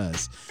just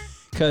does.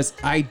 Because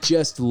I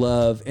just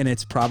love, and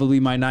it's probably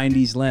my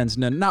 90s lens.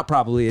 No, not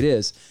probably, it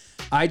is.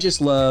 I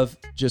just love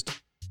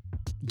just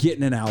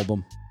getting an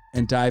album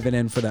and diving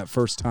in for that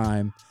first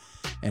time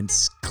and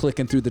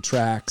clicking through the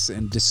tracks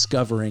and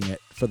discovering it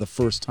for the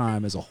first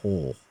time as a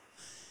whole.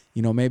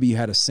 Maybe you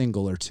had a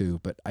single or two,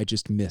 but I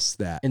just miss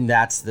that. And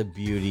that's the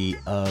beauty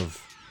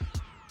of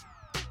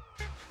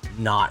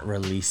not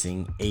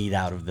releasing 8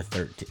 out of the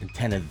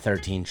 10 of the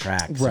 13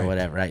 tracks or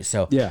whatever, right?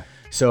 So, yeah.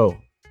 So,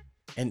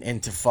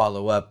 and to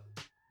follow up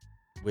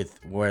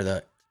with where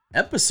the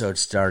episode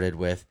started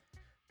with,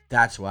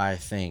 that's why I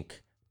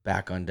think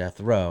Back on Death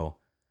Row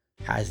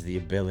has the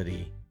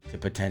ability to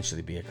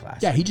potentially be a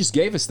classic. Yeah, he just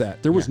gave us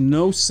that. There was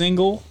no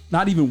single,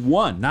 not even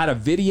one, not a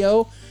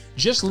video,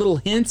 just little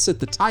hints at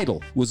the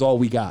title was all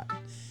we got.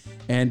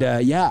 And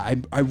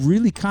I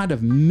really kind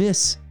of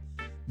miss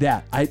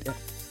that.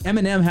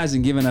 Eminem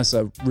hasn't given us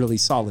a really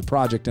solid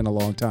project in a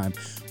long time.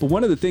 But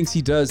one of the things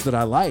he does that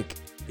I like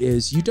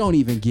is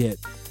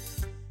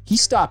he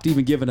stopped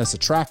even giving us a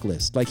track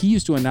list. Like he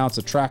used to announce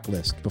a track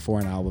list before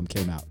an album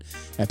came out.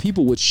 And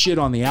people would shit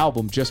on the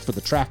album just for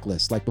the track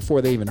list, like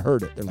before they even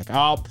heard it. They're like,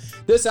 oh,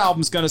 this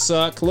album's gonna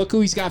suck. Look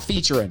who he's got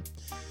featuring.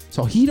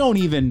 So he don't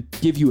even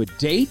give you a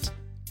date.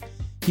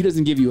 He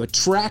doesn't give you a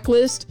track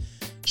list.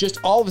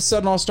 Just all of a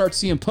sudden I'll start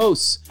seeing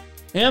posts.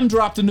 M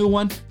dropped a new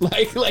one.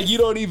 Like you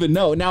don't even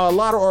know. Now, a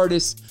lot of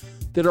artists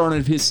that aren't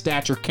of his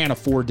stature can't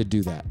afford to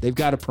do that. They've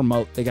got to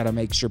promote. They got to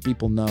make sure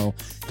people know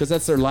because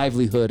that's their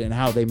livelihood and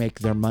how they make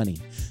their money.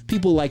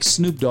 People like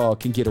Snoop Dogg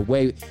can get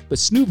away, but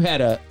Snoop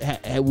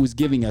was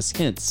giving us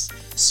hints,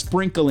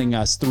 sprinkling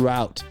us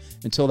throughout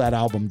until that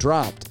album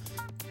dropped.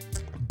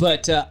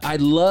 But I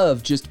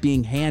love just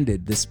being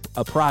handed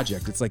a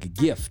project. It's like a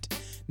gift.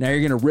 Now you're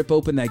going to rip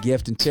open that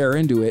gift and tear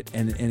into it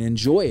and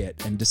enjoy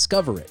it and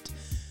discover it.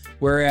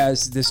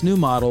 Whereas this new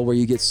model where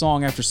you get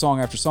song after song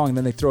after song, and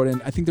then they throw it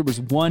in. I think there was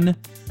one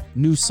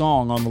new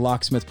song on the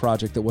Locksmith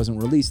project that wasn't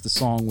released, the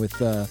song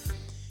with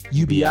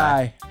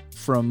UBI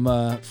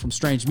from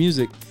Strange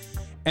Music.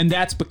 And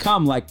that's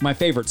become like my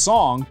favorite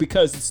song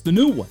because it's the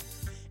new one.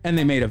 And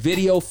they made a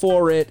video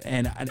for it,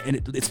 and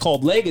it's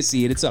called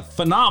Legacy, and it's a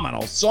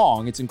phenomenal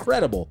song. It's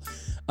incredible.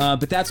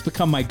 But that's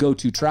become my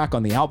go-to track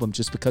on the album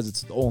just because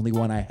it's the only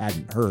one I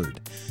hadn't heard.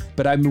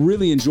 But I'm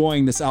really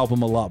enjoying this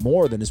album a lot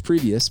more than his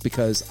previous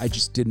because I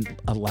just didn't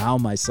allow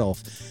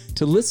myself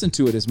to listen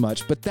to it as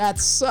much. But that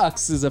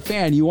sucks as a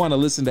fan. You want to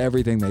listen to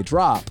everything they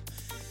drop.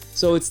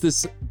 So it's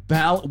this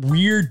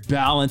weird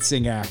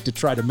balancing act to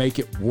try to make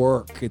it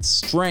work. It's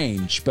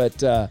strange,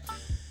 but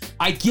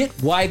I get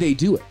why they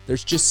do it.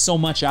 There's just so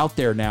much out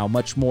there now,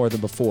 much more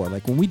than before.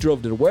 Like when we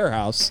drove to the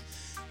warehouse,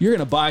 you're going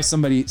to buy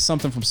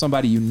something from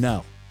somebody you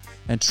know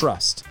and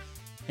trust.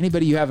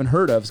 Anybody you haven't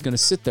heard of is going to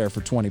sit there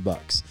for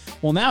 $20.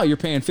 Well, now you're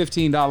paying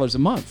 $15 a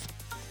month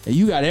and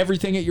you got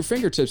everything at your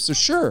fingertips. So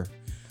sure,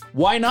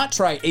 why not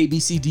try A, B,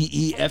 C, D,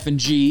 E, F, and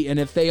G? And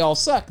if they all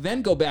suck,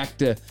 then go back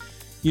to,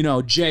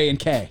 J and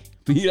K,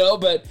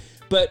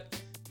 but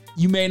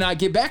you may not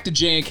get back to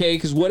J and K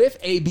because what if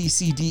A, B,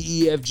 C, D,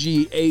 E, F,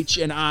 G, H,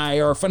 and I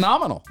are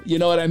phenomenal? You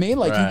know what I mean?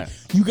 Like right.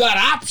 you got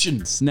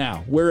options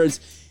now.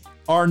 Whereas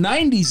our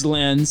 90s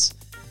lens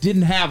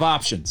didn't have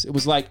options. It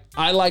was like,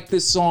 I like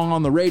this song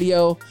on the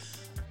radio.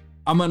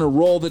 I'm going to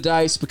roll the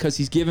dice because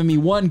he's giving me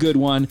one good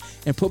one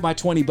and put my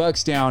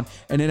 $20 down.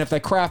 And then if they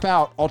crap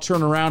out, I'll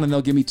turn around and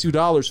they'll give me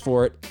 $2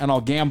 for it and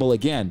I'll gamble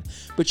again.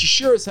 But you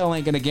sure as hell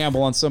ain't going to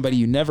gamble on somebody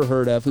you never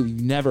heard of who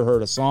you never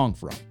heard a song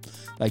from.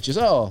 Like just,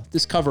 oh,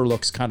 this cover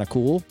looks kind of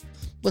cool.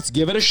 Let's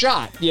give it a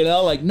shot.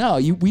 No,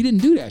 we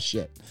didn't do that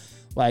shit.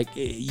 Like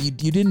you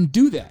didn't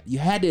do that. You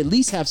had to at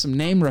least have some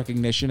name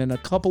recognition and a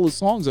couple of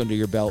songs under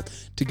your belt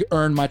to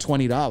earn my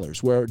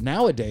 $20. Where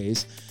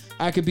nowadays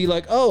I could be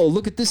like, oh,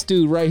 look at this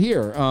dude right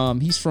here.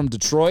 He's from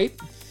Detroit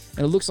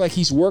and it looks like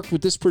he's worked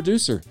with this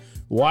producer.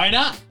 Why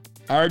not?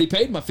 I already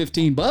paid my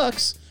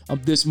 $15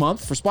 this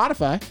month for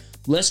Spotify.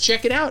 Let's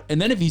check it out.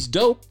 And then if he's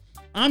dope,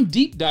 I'm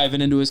deep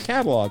diving into his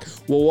catalog.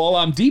 Well, while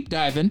I'm deep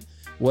diving,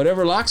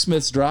 whatever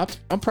Locksmith's dropped,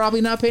 I'm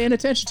probably not paying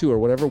attention to, or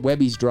whatever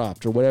Webby's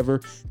dropped, or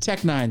whatever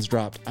Tech Nine's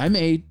dropped. I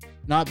may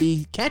not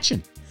be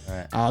catching.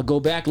 Right. I'll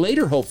go back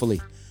later, hopefully.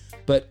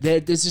 But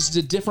this is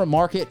a different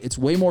market. It's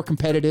way more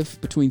competitive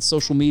between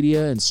social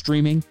media and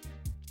streaming.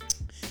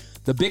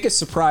 The biggest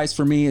surprise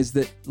for me is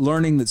that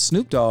learning that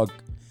Snoop Dogg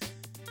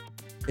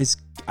is,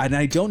 and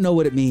I don't know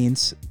what it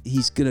means,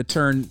 he's going to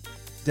turn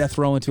Death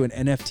Row into an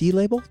NFT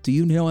label. Do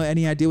you know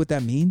any idea what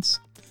that means?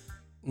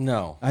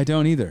 No. I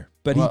don't either.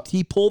 But well,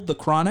 he pulled the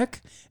Chronic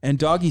and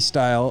Doggy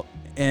Style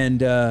and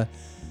the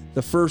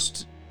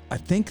first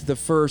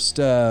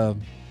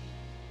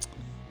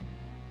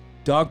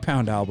Dog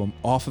Pound album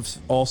off of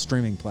all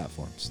streaming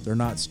platforms. They're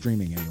not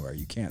streaming anywhere.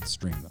 You can't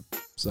stream them.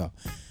 So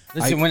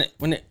listen,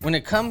 when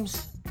it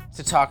comes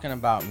to talking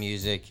about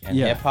music and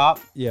Yeah. hip hop,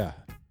 yeah.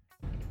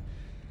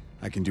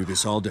 I can do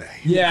this all day.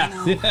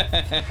 Yeah.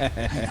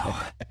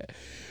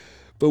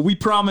 But we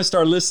promised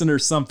our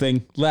listeners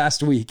something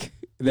last week.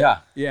 Yeah,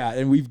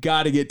 and we've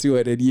got to get to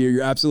it. And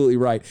you're absolutely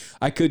right.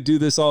 I could do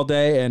this all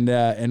day,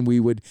 and we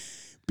would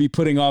be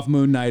putting off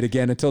Moon Knight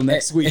again until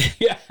next week.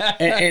 Yeah,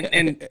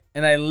 and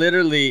I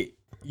literally,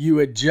 you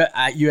had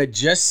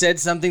just said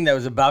something that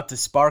was about to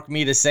spark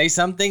me to say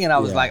something, and I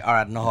was like, all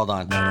right, no, hold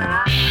on.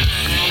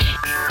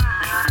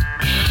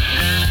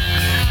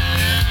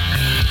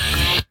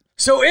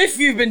 So if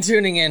you've been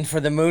tuning in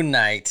for the Moon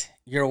Knight,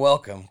 you're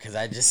welcome, because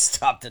I just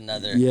stopped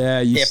another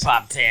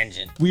hip-hop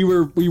tangent. We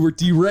were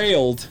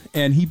derailed,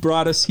 and he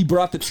brought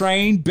the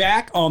train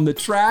back on the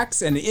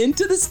tracks and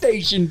into the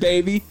station,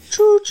 baby.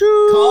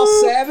 Choo-choo. Carl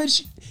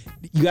Savage,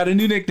 you got a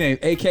new nickname,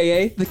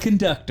 a.k.a. the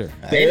Conductor.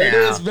 There it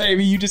is,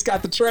 baby. You just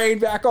got the train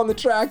back on the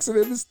tracks and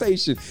in the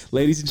station.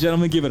 Ladies and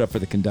gentlemen, give it up for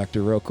the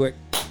Conductor real quick.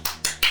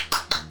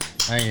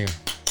 Thank you.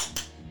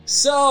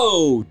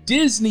 So,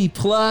 Disney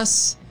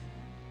Plus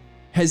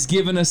has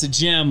given us a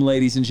gem,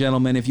 ladies and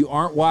gentlemen. If you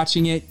aren't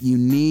watching it, you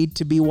need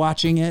to be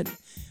watching it.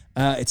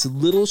 It's a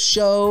little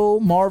show,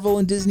 Marvel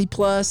and Disney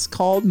Plus,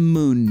 called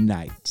Moon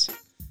Knight,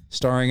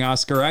 starring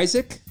Oscar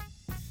Isaac.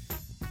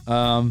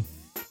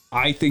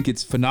 I think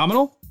it's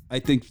phenomenal. I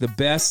think the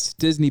best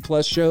Disney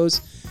Plus shows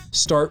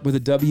start with a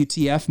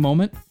WTF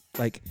moment.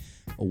 Like,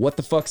 what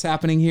the fuck's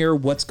happening here?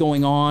 What's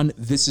going on?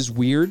 This is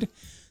weird.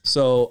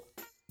 So,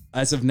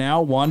 as of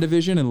now,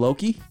 WandaVision and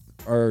Loki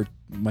are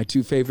my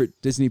two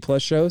favorite Disney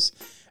Plus shows,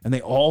 and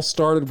they all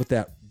started with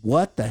that,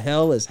 what the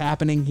hell is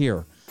happening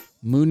here?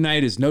 Moon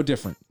Knight is no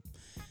different.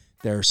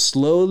 They're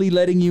slowly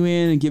letting you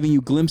in and giving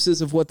you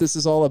glimpses of what this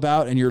is all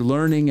about, and you're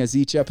learning as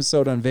each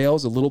episode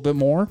unveils a little bit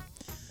more.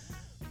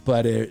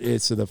 But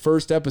so the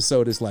first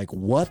episode is like,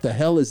 what the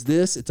hell is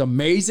this? It's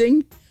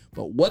amazing,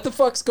 but what the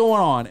fuck's going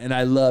on? And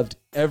I loved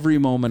every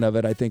moment of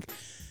it. I think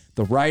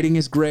the writing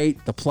is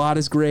great. The plot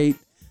is great.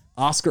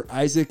 Oscar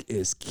Isaac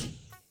is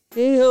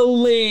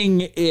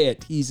killing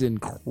it. He's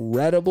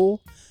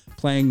incredible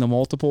playing the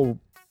multiple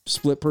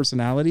split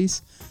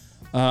personalities.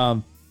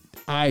 I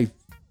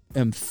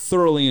am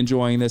thoroughly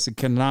enjoying this and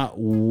cannot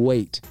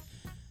wait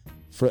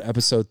for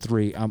episode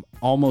 3. I'm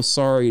almost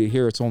sorry to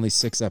hear it's only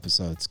 6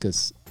 episodes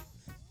because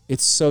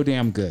it's so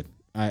damn good.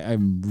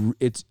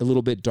 It's a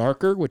little bit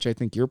darker, which I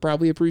think you're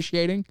probably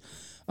appreciating,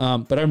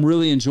 but I'm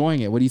really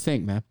enjoying it. What do you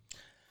think, man?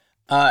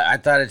 I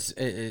thought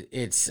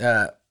it's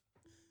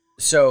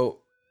so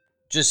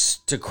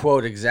just to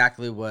quote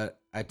exactly what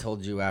I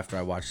told you after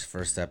I watched the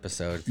first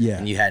episode,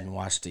 and you hadn't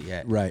watched it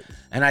yet, Right.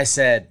 And I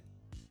said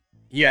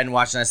you hadn't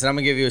watched it. I said I'm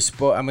gonna give you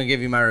I'm gonna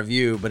give you my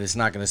review, but it's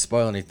not gonna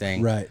spoil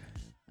anything. Right.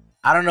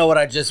 I don't know what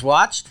I just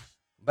watched,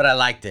 but I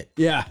liked it.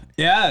 Yeah.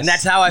 Yes. And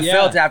that's how I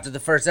felt after the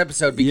first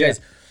episode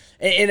because,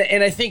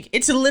 and I think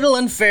it's a little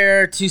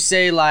unfair to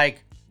say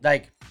like,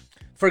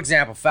 for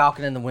example,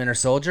 Falcon and the Winter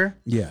Soldier.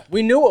 Yeah.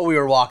 We knew what we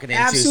were walking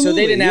into, so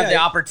Absolutely, they didn't have yeah. the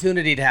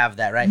opportunity to have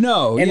that, right?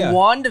 No, In yeah.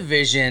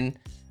 WandaVision,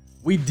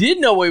 we did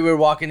know what we were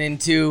walking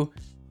into.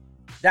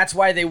 That's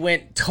why they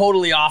went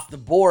totally off the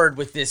board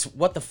with this.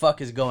 What the fuck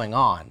is going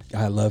on?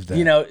 I love that.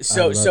 You know, I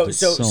so loved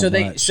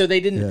it so they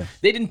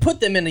didn't put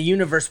them in a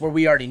universe where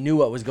we already knew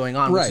what was going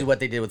on, which Right. is what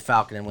they did with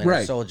Falcon and Winter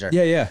Right. Soldier.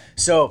 Yeah, yeah.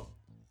 So,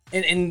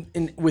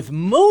 and with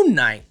Moon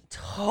Knight,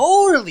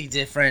 totally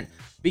different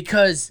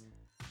because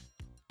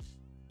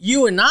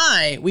you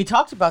and we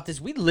talked about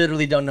this. We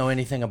literally don't know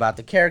anything about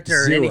the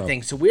character Zero. or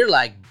anything, so we're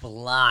like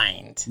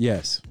blind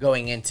Yes.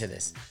 going into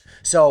this.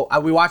 So I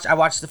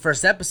watched the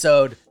first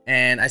episode,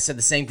 and I said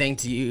the same thing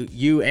to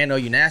you and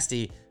You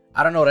Nasty.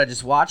 I don't know what I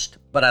just watched,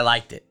 but I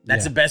liked it.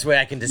 That's Yeah. the best way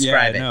I can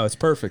describe it. No, it's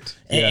perfect.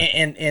 Yeah.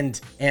 And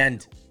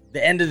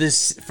the end of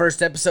this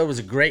first episode was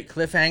a great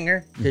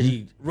cliffhanger because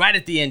right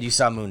at the end you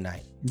saw Moon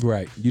Knight.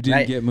 Right. You didn't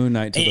Right? get Moon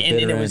Knight to the and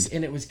bitter it was end.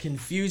 and it was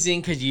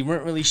confusing because you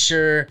weren't really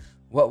sure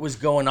what was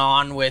going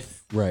on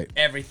with Right.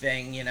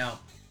 everything, you know.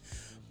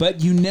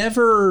 But you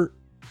never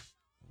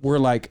were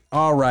like,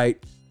 all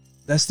right,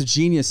 that's the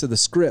genius of the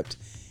script.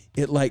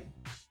 It like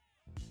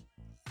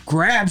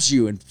grabs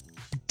you and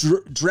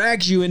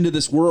drags you into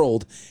this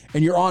world,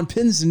 and you're on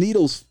pins and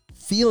needles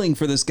feeling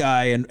for this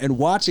guy and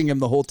watching him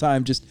the whole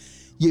time. Just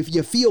you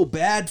feel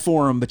bad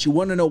for him, but you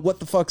want to know what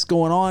the fuck's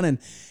going on and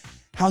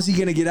how's he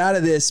going to get out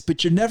of this.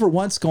 But you're never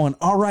once going,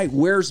 all right,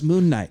 where's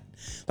Moon Knight?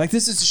 Like,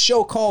 this is a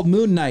show called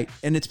Moon Knight,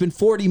 and it's been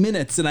 40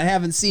 minutes, and I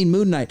haven't seen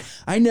Moon Knight.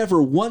 I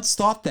never once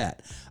thought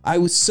that. I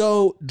was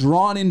so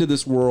drawn into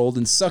this world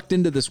and sucked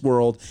into this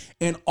world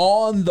and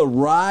on the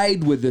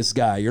ride with this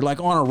guy. You're like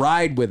on a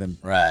ride with him.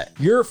 Right.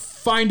 You're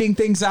finding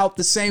things out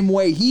the same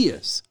way he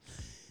is.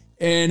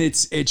 And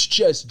it's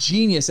just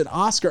genius. And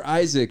Oscar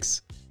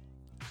Isaacs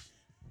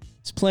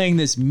is playing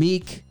this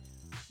meek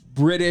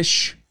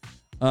British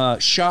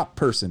shop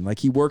person. Like,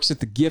 he works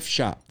at the gift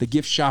shop, the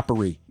gift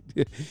shoppery.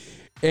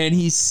 And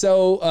he's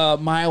so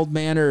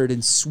mild-mannered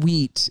and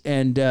sweet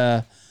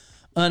and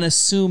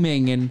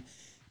unassuming and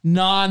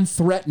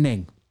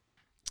non-threatening.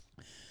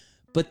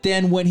 But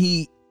then when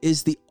he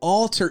is the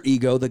alter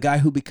ego, the guy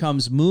who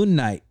becomes Moon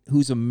Knight,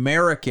 who's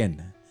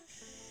American.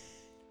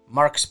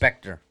 Mark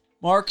Spector.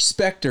 Mark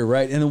Spector,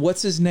 right? And then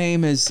what's his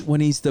name is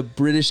when he's the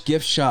British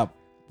gift shop,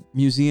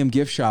 museum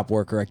gift shop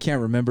worker. I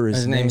can't remember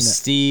his name. Name's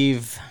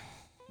Steve.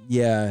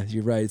 Yeah,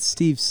 you're right. It's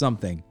Steve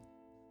something.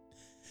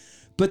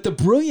 But the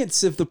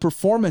brilliance of the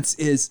performance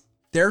is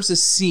there's a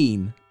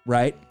scene,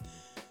 right?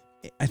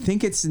 I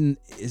think is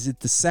it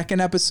the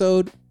second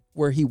episode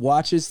where he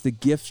watches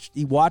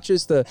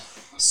the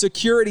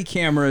security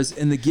cameras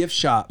in the gift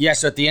shop. Yeah,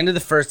 so at the end of the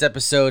first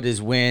episode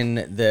is when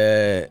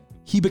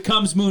he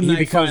becomes Moon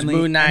Knight finally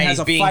Moon Knight. and has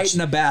a fight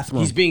in a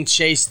bathroom. He's being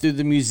chased through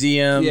the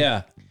museum.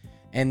 Yeah.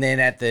 And then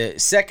at the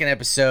second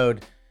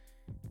episode,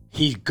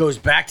 he goes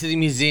back to the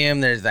museum.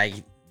 There's like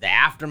the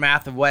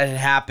aftermath of what had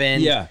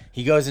happened. Yeah.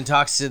 He goes and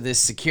talks to this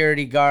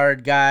security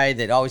guard guy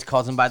that always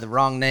calls him by the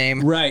wrong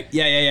name. Right.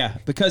 Yeah.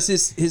 Because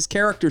his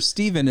character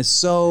Steven is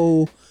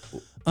so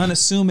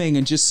unassuming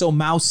and just so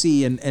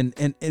mousy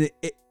and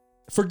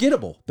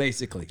forgettable,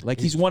 basically. Like,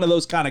 he's one of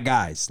those kind of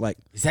guys. Like,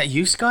 is that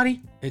you,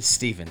 Scotty? It's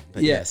Steven.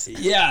 But yes.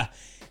 Yeah.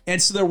 And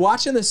so they're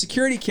watching the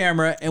security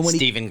camera, and when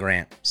Stephen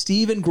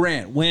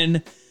Grant,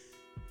 when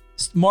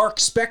Mark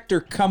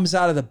Spector comes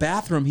out of the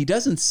bathroom, he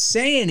doesn't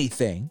say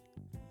anything,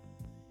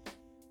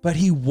 but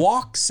he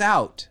walks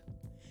out.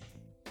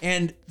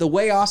 And the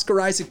way Oscar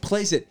Isaac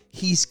plays it,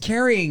 he's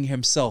carrying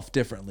himself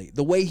differently.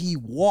 The way he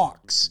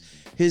walks,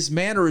 his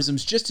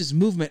mannerisms, just his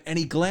movement, and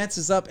he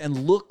glances up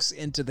and looks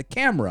into the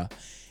camera.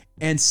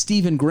 And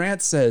Stephen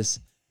Grant says,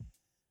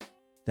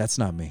 "That's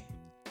not me."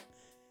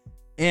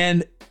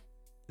 And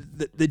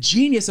the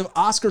genius of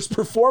Oscar's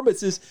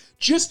performance is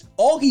just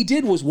all he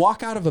did was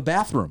walk out of a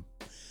bathroom.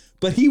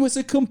 But he was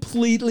a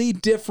completely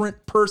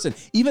different person.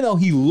 Even though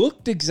he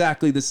looked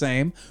exactly the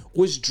same,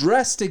 was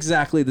dressed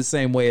exactly the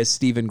same way as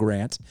Stephen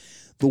Grant,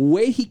 the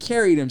way he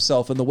carried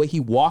himself and the way he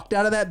walked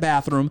out of that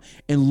bathroom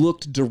and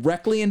looked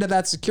directly into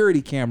that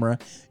security camera,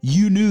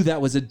 you knew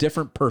that was a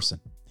different person.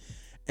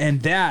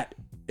 And that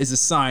is a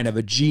sign of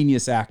a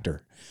genius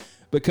actor,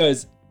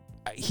 because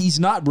he's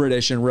not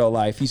British in real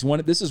life.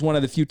 This is one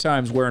of the few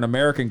times where an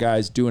American guy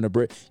is doing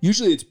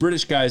usually it's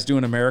British guys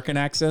doing American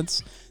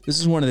accents. This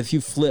is one of the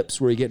few flips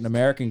where you get an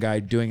American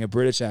guy doing a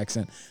British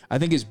accent. I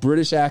think his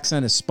British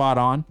accent is spot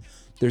on.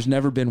 There's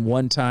never been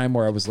one time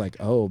where I was like,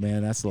 oh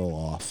man, that's a little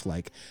off.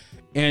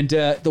 And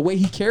the way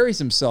he carries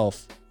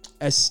himself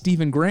as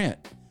Stephen Grant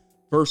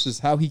versus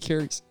how he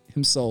carries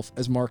himself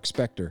as Mark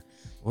Spector.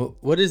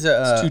 what is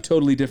It's two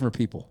totally different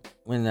people.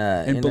 when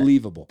and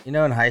believable. in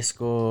high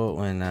school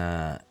when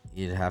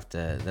you'd have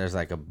to. There's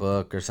like a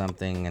book or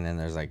something, and then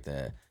there's like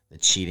the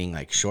cheating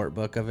like short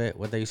book of it.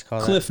 What they used to call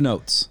that? Cliff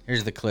Notes.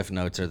 Here's the Cliff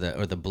Notes or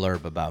the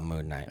blurb about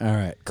Moon Knight. All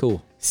right,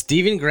 cool.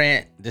 Stephen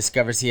Grant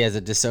discovers he has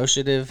a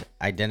dissociative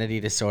identity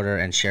disorder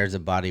and shares a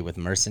body with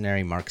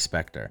mercenary Mark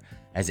Spector.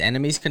 As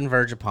enemies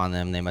converge upon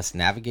them, they must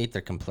navigate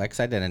their complex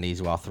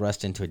identities while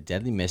thrust into a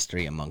deadly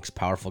mystery amongst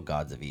powerful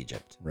gods of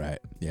Egypt. Right,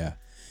 yeah.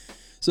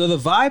 So the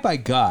vibe I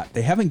got,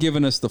 they haven't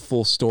given us the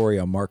full story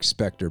on Mark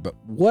Spector, but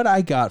what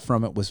I got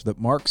from it was that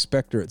Mark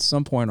Spector at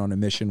some point on a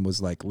mission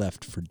was like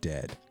left for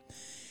dead.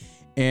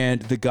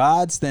 And the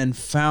gods then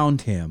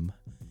found him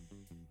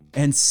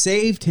and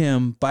saved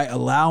him by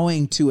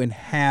allowing to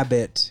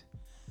inhabit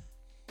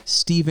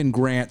Stephen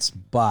Grant's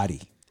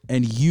body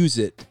and use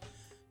it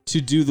to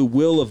do the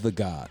will of the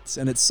gods.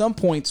 And at some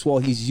points while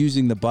he's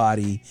using the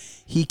body,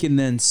 he can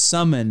then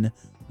summon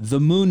the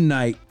Moon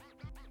Knight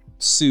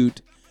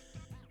suit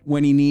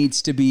when he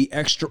needs to be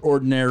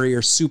extraordinary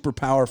or super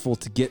powerful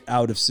to get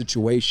out of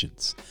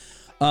situations.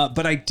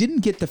 But I didn't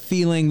get the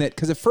feeling that,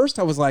 because at first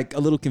I was like a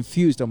little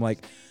confused. I'm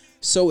like,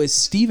 so is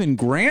Stephen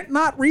Grant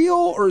not real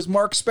or is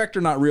Mark Spector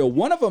not real?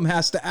 One of them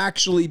has to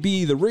actually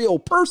be the real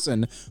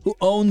person who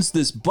owns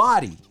this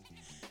body.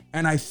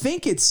 And I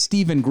think it's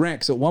Stephen Grant,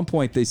 because at one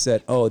point they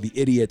said, oh, the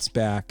idiot's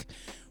back.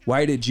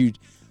 Why did you...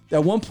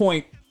 At one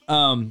point,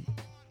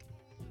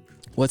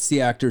 what's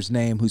the actor's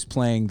name who's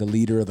playing the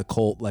leader of the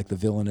cult, like the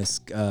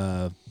villainous...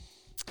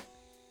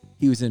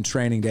 he was in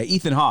Training Day.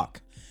 Ethan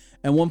Hawke.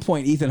 At one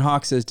point, Ethan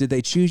Hawke says, did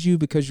they choose you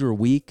because you're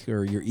weak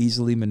or you're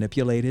easily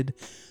manipulated?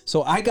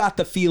 So I got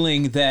the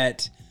feeling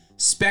that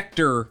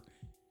Spector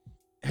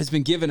has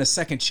been given a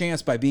second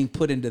chance by being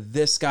put into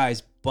this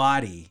guy's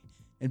body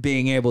and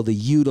being able to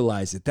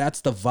utilize it. That's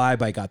the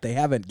vibe I got. They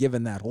haven't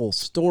given that whole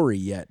story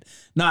yet,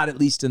 not at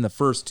least in the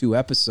first 2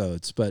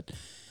 episodes. But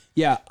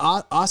yeah,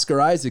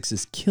 Oscar Isaacs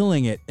is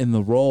killing it in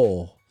the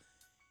role.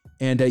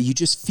 And you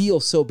just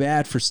feel so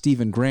bad for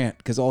Stephen Grant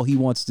because all he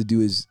wants to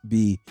do is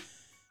be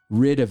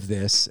rid of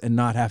this and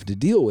not have to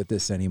deal with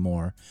this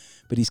anymore.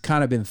 But he's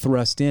kind of been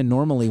thrust in.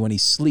 Normally when he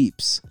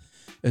sleeps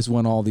is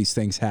when all these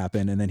things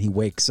happen, and then he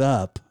wakes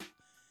up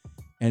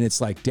and it's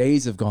like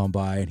days have gone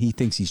by and he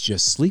thinks he's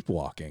just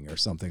sleepwalking or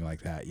something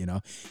like that, you know.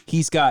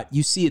 He's got,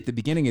 you see at the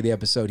beginning of the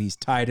episode, he's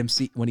tied him,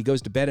 when he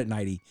goes to bed at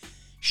night, he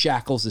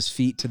shackles his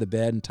feet to the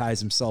bed and ties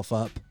himself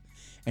up,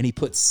 and he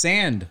puts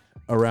sand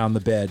around the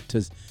bed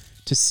to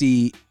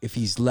see if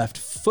he's left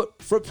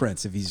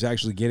footprints, if he's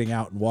actually getting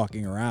out and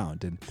walking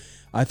around. And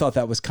I thought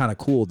that was kind of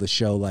cool to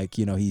show, like,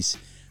 you know, he's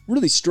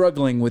really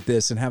struggling with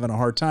this and having a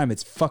hard time.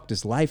 It's fucked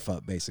his life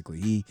up, basically.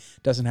 He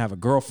doesn't have a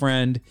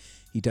girlfriend.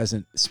 He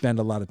doesn't spend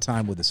a lot of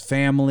time with his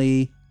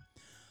family.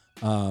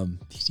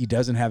 He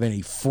doesn't have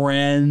any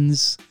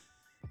friends.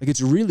 Like,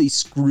 it's really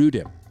screwed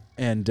him.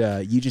 And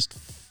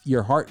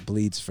your heart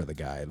bleeds for the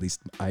guy. At least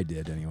I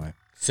did anyway.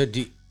 So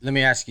let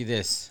me ask you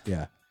this.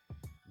 Yeah.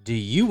 Do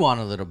you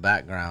want a little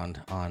background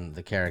on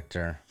the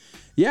character?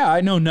 Yeah, I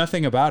know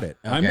nothing about it.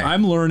 Okay.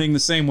 I'm learning the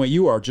same way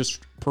you are,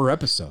 just per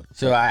episode.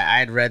 So I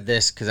had read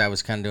this because I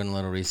was kind of doing a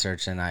little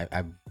research, and I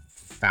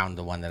found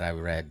the one that I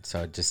read.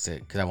 So just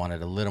because I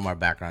wanted a little more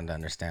background to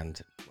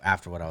understand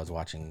after what I was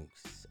watching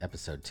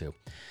episode 2.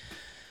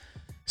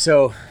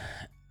 So,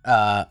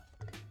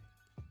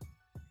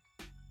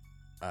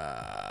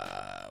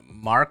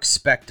 Mark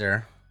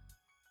Spector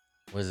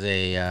was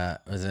in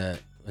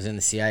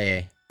the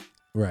CIA.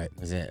 Right.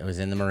 Was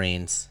in the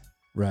Marines.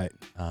 Right.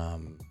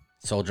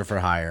 Soldier for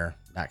hire,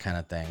 that kind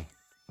of thing.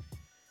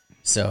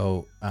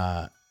 So,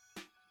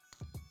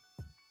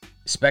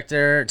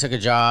 Spector took a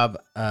job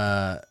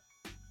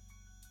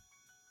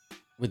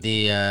with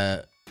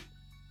a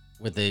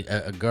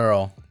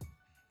girl,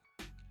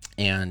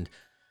 and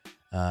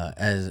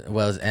as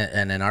well as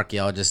an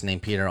archaeologist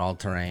named Peter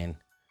Alterrain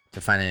to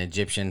find an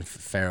Egyptian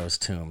pharaoh's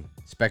tomb.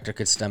 Spector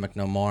could stomach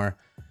no more.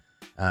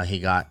 He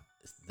got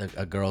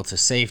a girl to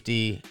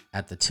safety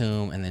at the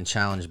tomb and then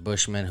challenged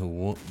Bushmen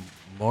who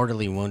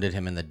mortally wounded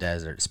him in the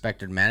desert.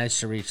 Spector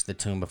managed to reach the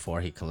tomb before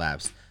he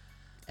collapsed,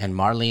 and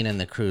Marlene and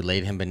the crew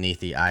laid him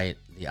beneath the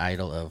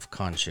idol of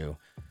Khonshu.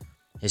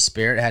 His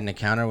spirit had an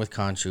encounter with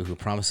Khonshu, who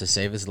promised to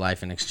save his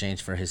life in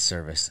exchange for his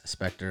service.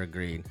 Spector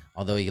agreed.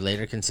 Although he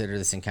later considered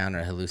this encounter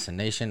a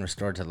hallucination,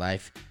 restored to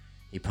life,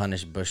 he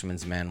punished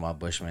Bushman's men while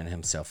Bushman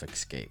himself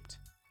escaped.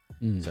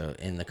 So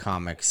in the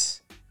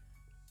comics,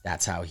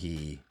 that's how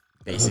he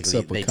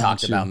basically, they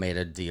talked about, made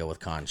a deal with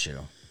Khonshu.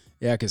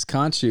 Yeah, because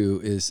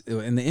Khonshu is,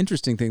 and the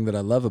interesting thing that I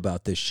love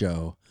about this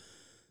show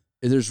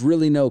is there's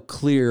really no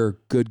clear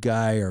good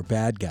guy or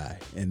bad guy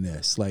in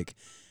this. Like,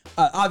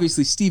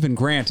 obviously, Stephen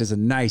Grant is a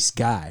nice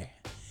guy.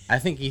 I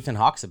think Ethan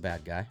Hawke's a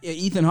bad guy. Yeah,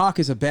 Ethan Hawke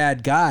is a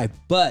bad guy,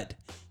 but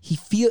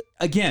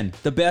again,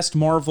 the best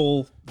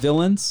Marvel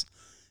villains,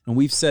 and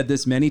we've said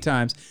this many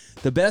times,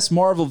 the best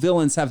Marvel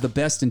villains have the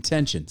best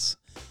intentions.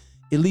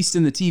 At least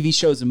in the TV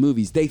shows and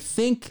movies, they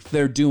think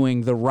they're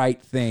doing the right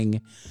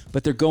thing,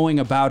 but they're going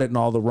about it in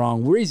all the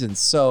wrong reasons.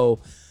 So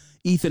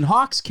Ethan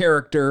Hawke's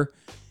character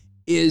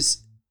is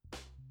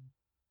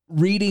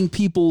reading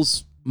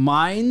people's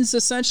minds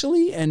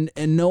essentially, and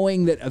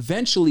knowing that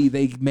eventually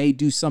they may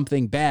do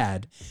something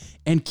bad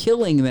and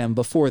killing them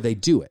before they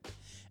do it.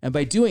 And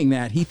by doing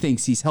that, he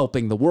thinks he's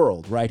helping the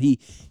world, right?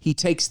 He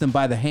takes them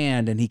by the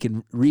hand and he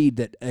can read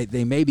that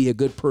they may be a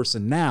good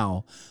person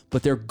now,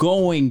 but they're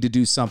going to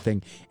do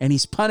something, and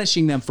he's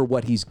punishing them for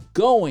what he's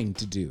going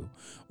to do.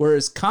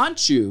 Whereas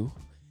Khonshu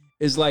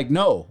is like,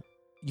 no,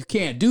 you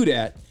can't do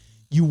that.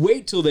 You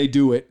wait till they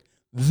do it,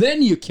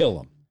 then you kill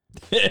them.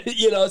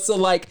 So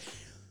like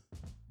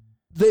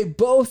they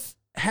both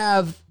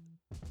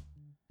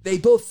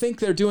think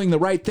they're doing the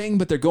right thing,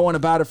 but they're going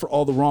about it for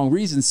all the wrong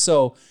reasons.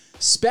 So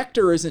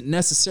Spectre isn't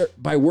necessary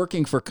by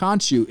working for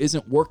Khonshu,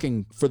 isn't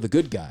working for the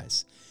good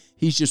guys.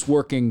 He's just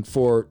working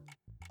for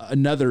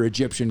another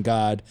Egyptian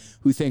god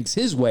who thinks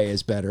his way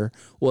is better,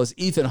 whereas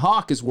Ethan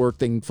Hawke is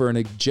working for an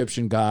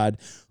Egyptian god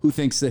who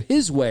thinks that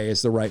his way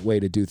is the right way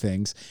to do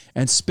things.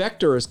 And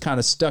Spectre is kind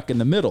of stuck in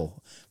the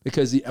middle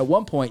because at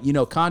one point,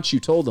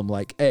 Khonshu told him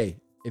like, hey,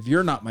 if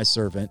you're not my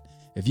servant,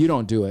 if you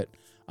don't do it,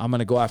 I'm going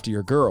to go after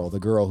your girl, the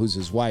girl who's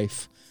his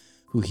wife,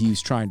 who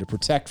he's trying to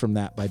protect from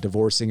that by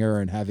divorcing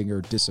her and having her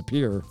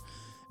disappear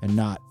and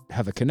not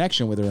have a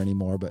connection with her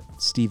anymore. But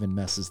Steven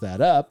messes that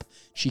up.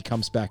 She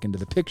comes back into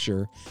the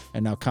picture,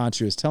 and now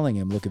Khonshu is telling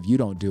him, look, if you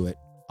don't do it,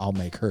 I'll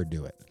make her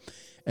do it.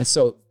 And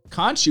so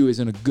Khonshu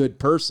isn't a good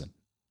person,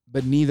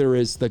 but neither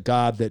is the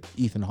god that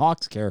Ethan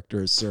Hawke's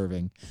character is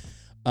serving.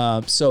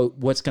 So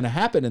what's going to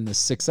happen in the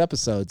 6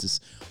 episodes is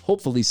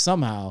hopefully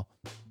somehow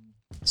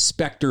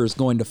Spectre is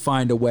going to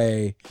find a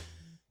way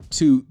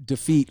to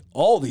defeat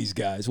all these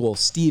guys. Well,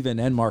 Steven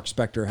and Mark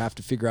Spector have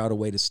to figure out a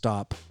way to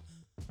stop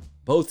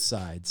both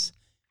sides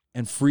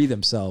and free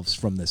themselves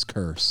from this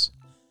curse.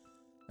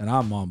 And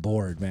I'm on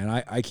board, man.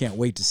 I can't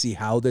wait to see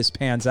how this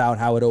pans out,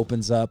 how it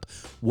opens up,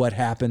 what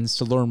happens,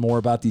 to learn more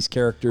about these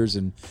characters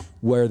and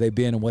where they've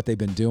been and what they've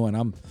been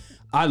doing.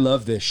 I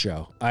love this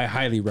show. I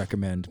highly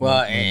recommend.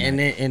 Well,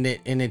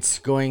 it's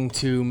going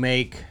to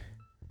make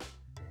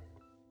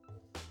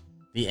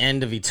the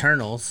end of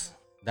Eternals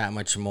that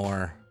much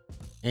more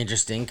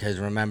interesting, because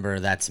remember,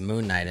 that's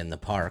Moon Knight in the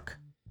park.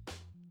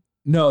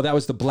 No, that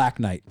was the Black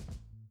Knight.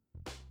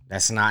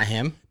 That's not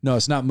him? No,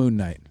 it's not Moon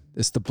Knight.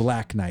 It's the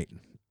Black Knight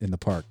in the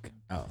park.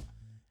 Oh.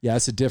 Yeah,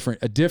 it's a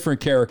different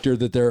character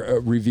that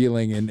they're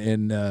revealing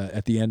in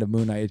at the end of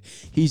Moon Knight.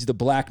 He's the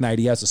Black Knight.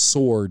 He has a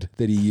sword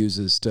that he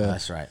uses to.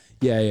 That's right.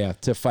 Yeah,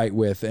 to fight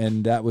with,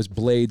 and that was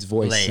Blade's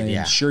voice saying,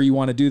 yeah. "Sure, you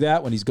want to do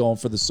that?" When he's going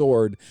for the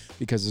sword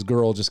because his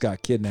girl just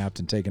got kidnapped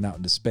and taken out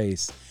into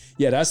space.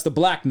 Yeah, that's the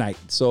Black Knight.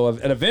 So,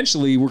 and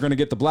eventually we're going to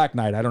get the Black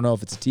Knight. I don't know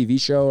if it's a TV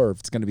show or if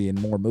it's going to be in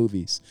more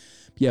movies.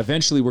 Yeah,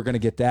 eventually we're going to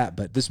get that.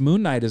 But this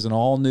Moon Knight is an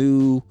all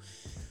new.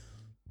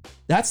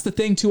 That's the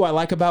thing too I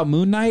like about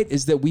Moon Knight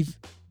is that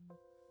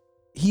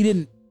he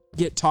didn't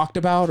get talked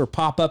about or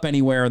pop up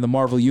anywhere in the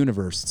Marvel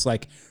universe. It's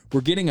like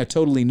we're getting a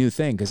totally new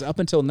thing, because up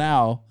until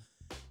now,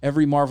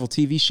 every Marvel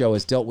TV show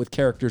has dealt with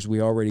characters we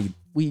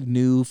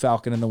knew.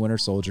 Falcon and the Winter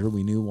Soldier,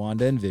 we knew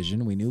Wanda and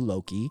Vision, we knew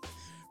Loki,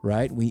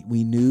 right?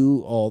 We knew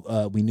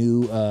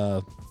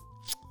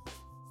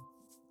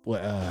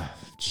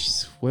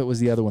what was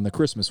the other one? The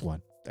Christmas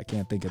one. I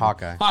can't think of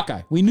Hawkeye.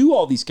 Hawkeye. We knew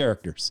all these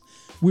characters.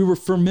 We were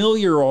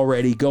familiar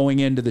already going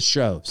into the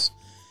shows.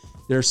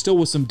 There still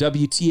was some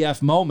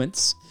WTF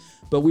moments,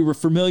 but we were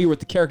familiar with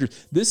the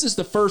characters. This is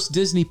the first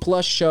Disney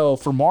Plus show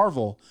for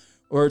Marvel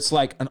where it's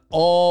like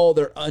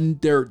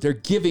they're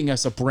giving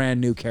us a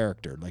brand new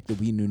character like that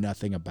we knew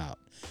nothing about.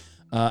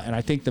 And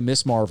I think the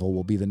Miss Marvel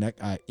will be the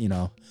next.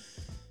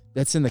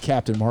 That's in the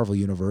Captain Marvel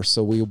universe,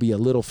 so we'll be a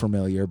little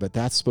familiar. But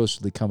that's supposed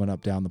to be coming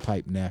up down the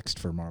pipe next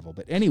for Marvel.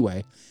 But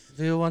anyway,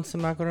 do you want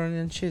some macaroni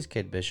and cheese,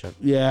 Kate Bishop?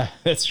 Yeah,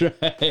 that's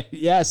right.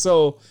 Yeah,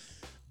 so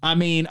I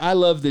mean, I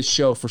love this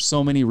show for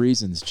so many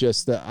reasons.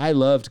 Just that I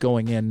loved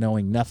going in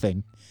knowing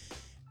nothing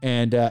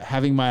and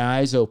having my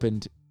eyes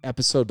opened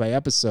episode by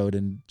episode,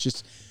 and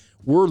just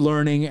we're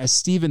learning as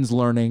Steven's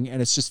learning,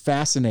 and it's just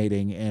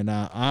fascinating. And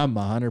I'm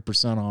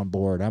 100% on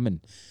board.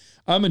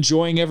 I'm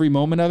enjoying every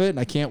moment of it, and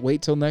I can't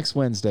wait till next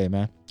Wednesday,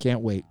 man.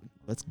 Can't wait.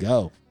 Let's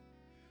go.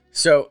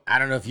 So I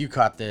don't know if you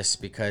caught this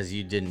because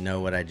you didn't know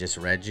what I just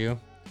read you,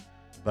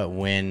 but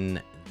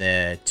when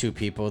the two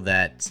people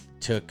that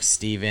took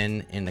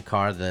Steven in the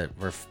car that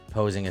were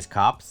posing as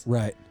cops,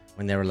 right,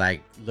 when they were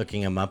like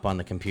looking him up on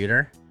the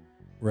computer,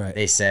 right,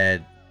 they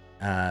said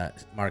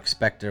Mark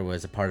Spector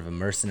was a part of a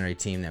mercenary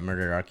team that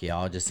murdered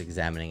archaeologists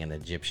examining an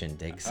Egyptian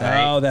dig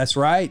site. Oh, that's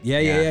right.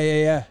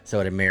 Yeah.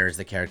 So it mirrors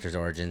the character's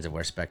origins of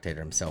where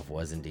Spectator himself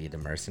was indeed a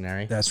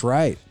mercenary. That's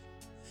right.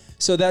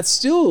 So that's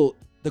still,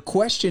 the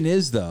question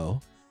is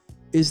though,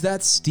 is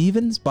that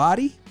Steven's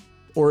body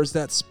or is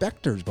that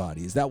Spector's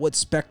body? Is that what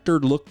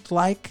Spector looked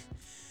like?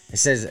 It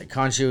says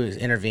Khonshu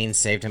intervened,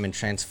 saved him, and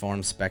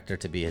transformed Spector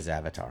to be his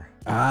avatar.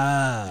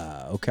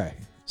 Ah, okay.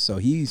 So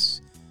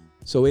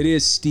it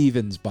is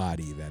Steven's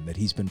body then that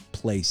he's been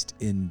placed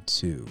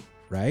into,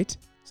 right?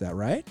 Is that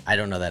right? I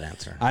don't know that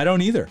answer. I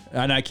don't either,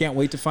 and I can't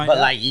wait to find out.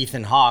 But like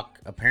Ethan Hawke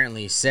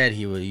apparently said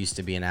he used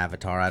to be an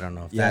avatar. I don't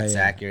know if that's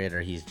accurate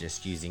or he's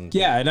just using...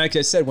 Yeah, and like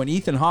I said, when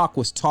Ethan Hawke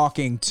was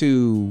talking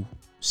to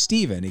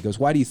Steven, he goes,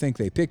 why do you think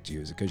they picked you?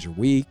 Is it because you're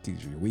weak?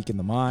 Is you're weak in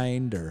the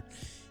mind or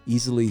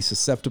easily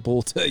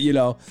susceptible to, he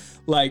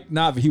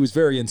was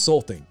very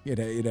insulting in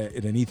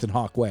an Ethan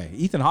Hawke way.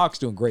 Ethan Hawke's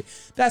doing great.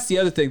 That's the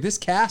other thing. This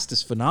cast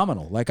is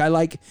phenomenal. I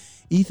like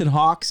Ethan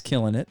Hawke's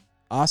killing it.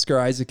 Oscar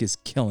Isaac is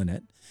killing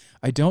it.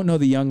 I don't know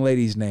the young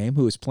lady's name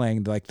who is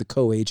playing the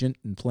co-agent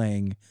and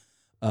playing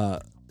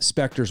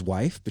Spectre's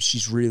wife, but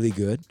she's really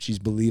good. She's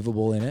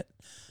believable in it.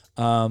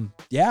 I'm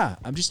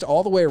just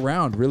all the way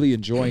around really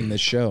enjoying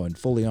this show and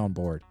fully on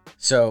board.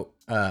 So,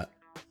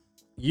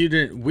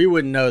 we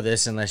wouldn't know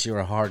this unless you were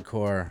a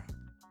hardcore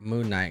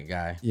Moon Knight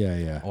guy.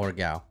 Yeah. Or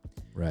gal.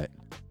 Right.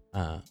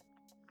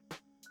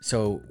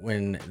 So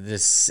when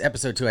this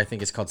episode 2, I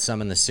think it's called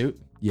Summon the Suit.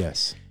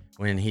 Yes.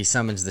 When he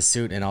summons the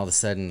suit and all of a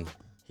sudden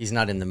he's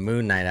not in the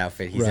Moon Knight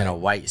outfit, he's in a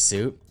white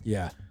suit.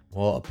 Yeah.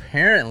 Well,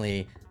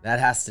 apparently that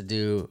has to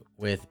do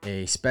with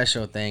a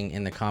special thing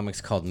in the comics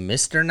called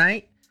Mr.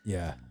 Knight.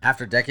 Yeah.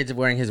 After decades of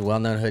wearing his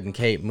well-known hood and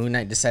cape, Moon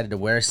Knight decided to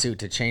wear a suit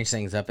to change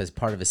things up as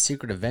part of a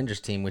secret Avengers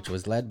team, which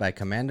was led by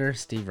Commander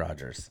Steve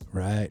Rogers.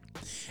 Right.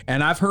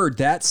 And I've heard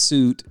that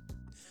suit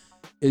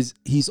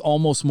he's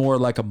almost more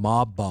like a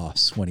mob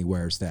boss when he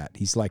wears that.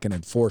 He's like an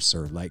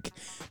enforcer.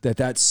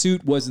 That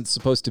suit wasn't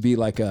supposed to be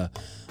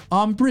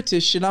I'm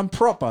British and I'm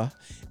proper.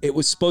 It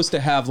was supposed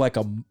to have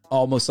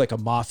almost like a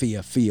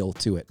mafia feel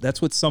to it.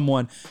 That's what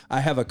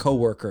I have a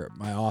coworker at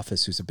my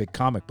office who's a big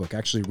comic book,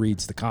 actually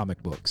reads the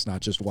comic books,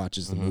 not just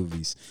watches the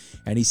movies.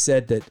 And he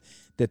said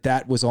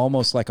that was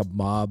almost like a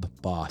mob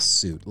boss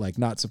suit,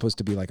 not supposed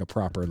to be like a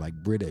proper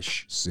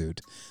British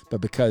suit,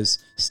 but because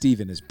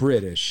Steven is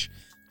British,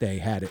 they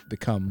had it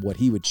become what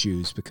he would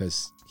choose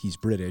because he's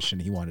British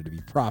and he wanted to be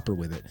proper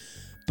with it.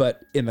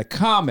 But in the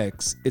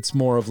comics, it's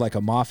more of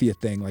a mafia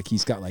thing.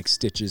 He's got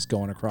stitches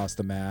going across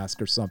the mask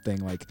or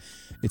something.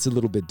 It's a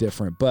little bit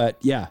different. But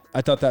yeah,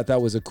 I thought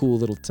that was a cool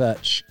little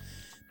touch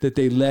that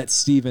they let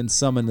Steven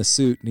summon the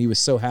suit. And he was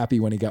so happy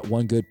when he got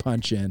one good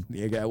punch in.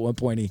 At one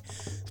point, he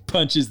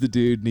punches the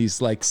dude and he's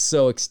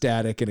so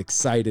ecstatic and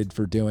excited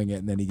for doing it.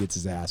 And then he gets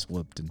his ass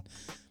whooped and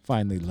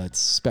finally lets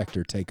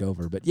Spectre take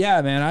over. But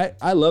yeah, man,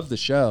 I love the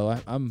show.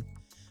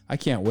 I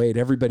can't wait.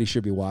 Everybody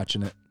should be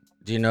watching it.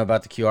 Do you know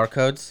about the QR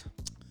codes?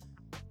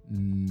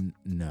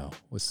 No.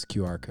 What's the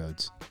QR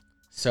codes?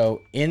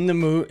 So in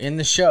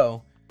the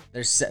show,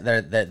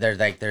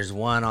 there's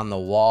one on the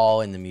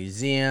wall in the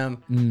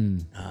museum.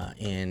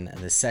 In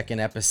the second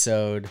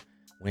episode,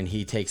 when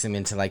he takes him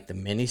into the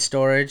mini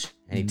storage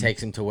and he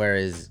takes him to where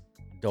his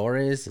door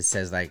is, it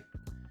says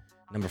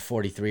number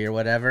 43 or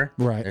whatever.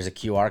 Right. There's a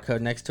QR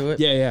code next to it.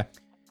 Yeah.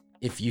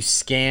 If you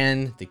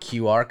scan the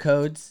QR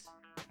codes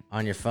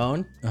on your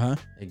phone,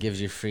 it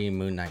gives you free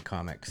Moon Knight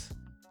comics.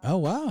 Oh,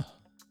 wow.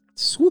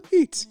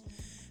 Sweet.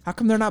 How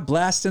come they're not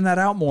blasting that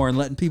out more and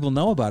letting people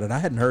know about it? I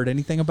hadn't heard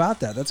anything about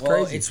that. That's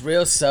crazy. It's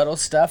real subtle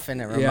stuff,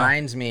 and it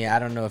reminds me, I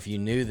don't know if you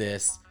knew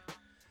this,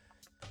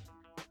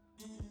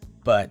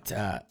 but,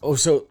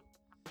 so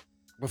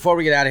before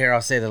we get out of here,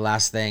 I'll say the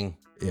last thing.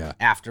 Yeah.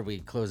 After we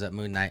close up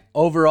Moon Knight.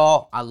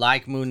 Overall, I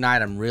like Moon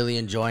Knight. I'm really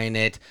enjoying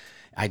it.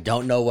 I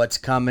don't know what's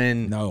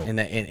coming. No. And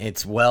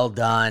it's well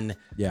done.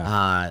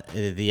 Yeah.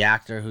 The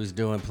actor who's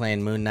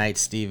playing Moon Knight,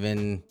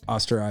 Steven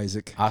Oscar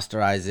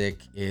Isaac,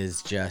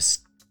 is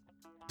just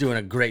doing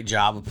a great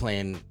job of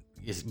playing.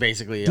 Is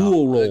basically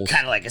dual roles,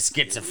 kind of like a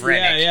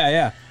schizophrenic.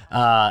 Yeah.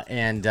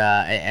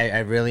 I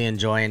really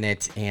enjoying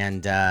it,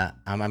 and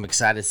I'm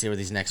excited to see where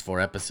these next 4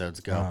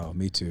 episodes go. Oh,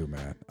 me too,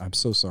 man. I'm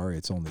so sorry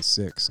it's only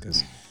 6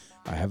 because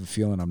I have a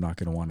feeling I'm not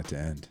going to want it to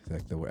end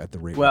at the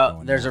rate.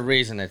 Well, there's a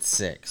reason it's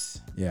 6.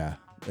 Yeah,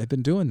 they've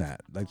been doing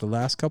that. The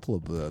last couple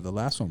of the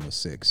last one was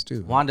 6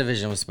 too.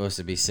 WandaVision was supposed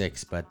to be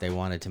 6, but they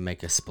wanted to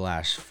make a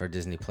splash for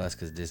Disney Plus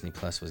because Disney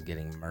Plus was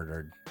getting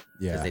murdered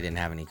because they didn't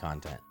have any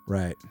content.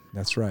 Right,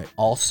 that's right.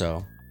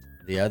 Also,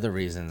 the other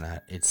reason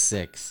that it's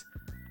 6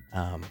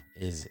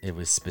 is it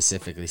was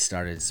specifically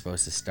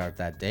supposed to start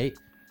that date,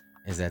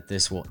 is that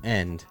this will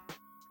end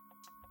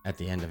at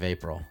the end of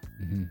April,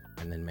 and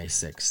then May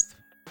 6th.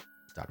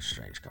 Doctor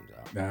Strange comes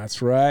out.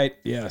 That's right.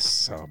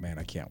 Yes. Oh man,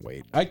 I can't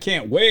wait.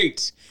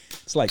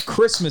 It's like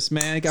Christmas,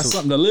 man. I got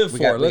something to live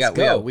for. Let's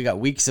go. We got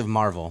weeks of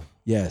Marvel.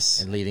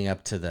 Yes. And leading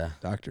up to the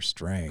Doctor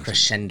Strange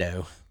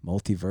crescendo.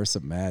 Multiverse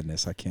of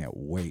Madness. I can't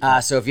wait.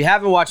 So if you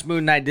haven't watched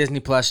Moon Knight,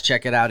 Disney Plus,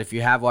 check it out. If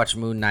you have watched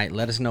Moon Knight,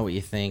 let us know what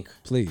you think.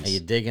 Please. Are you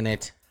digging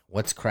it?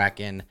 What's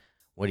cracking?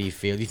 What do you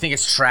feel? Do you think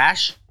it's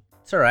trash?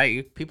 It's all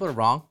right. People are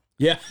wrong.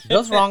 Yeah.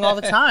 Bill's wrong all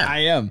the time. I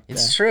am.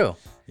 It's true.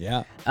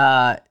 Yeah.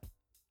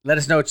 Let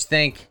us know what you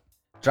think.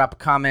 Drop a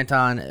comment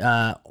on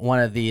one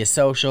of the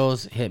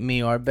socials. Hit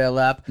me or Bill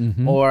up.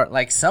 Or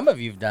like some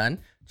of you've done,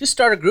 just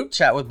start a group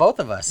chat with both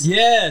of us.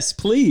 Yes,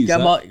 please.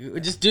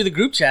 Just do the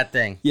group chat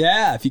thing.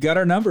 Yeah, if you got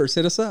our numbers,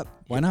 hit us up.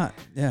 Why not?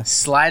 Yeah.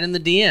 Slide in the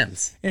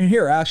DMs. And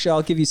here, actually,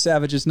 I'll give you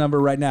Savage's number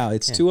right now.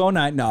 It's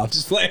 209. No, I'm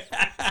just playing.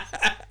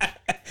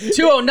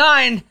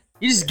 209?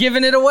 You're just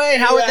giving it away.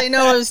 How would they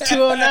know it was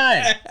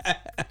 209?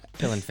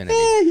 Till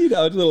infinity.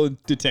 A little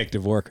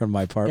detective work on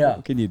my part. Yeah.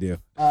 What can you do?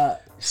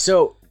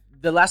 So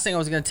the last thing I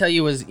was gonna tell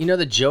you was,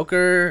 the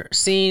Joker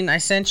scene I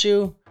sent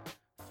you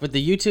with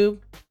the YouTube.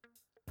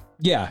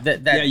 Yeah,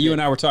 you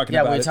and I were talking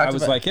about it. I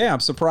was like, hey, I'm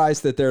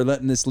surprised that they're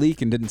letting this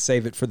leak and didn't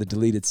save it for the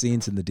deleted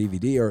scenes in the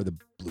DVD or the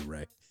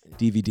Blu-ray.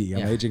 DVD.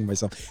 I'm aging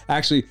myself.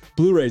 Actually,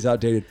 Blu-ray's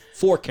outdated.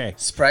 4K.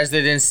 Surprised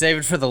they didn't save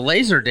it for the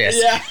laser disc.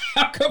 Yeah,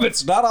 how come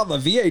it's not on the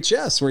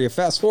VHS where you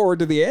fast forward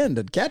to the end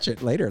and catch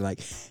it later?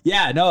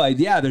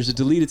 There's a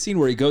deleted scene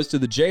where he goes to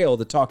the jail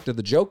to talk to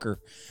the Joker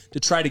to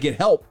try to get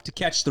help to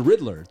catch the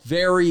Riddler.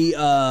 Very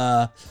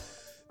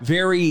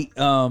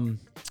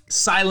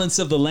Silence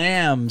of the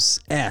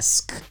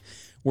Lambs-esque,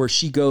 where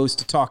she goes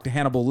to talk to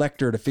Hannibal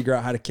Lecter to figure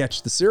out how to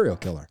catch the serial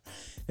killer.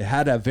 It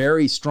had a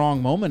very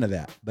strong moment of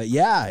that. But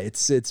yeah,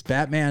 it's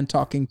Batman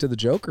talking to the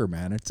Joker,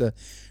 man. It's a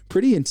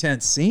pretty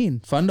intense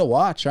scene. Fun to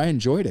watch. I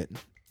enjoyed it.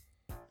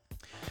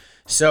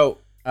 So,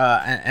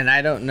 and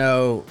I don't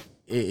know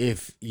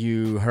if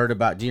you heard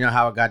about, do you know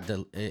how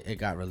it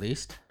got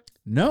released?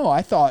 No,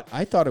 I thought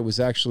it was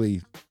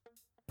actually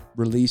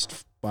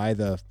released by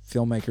the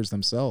filmmakers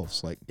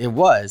themselves. Like it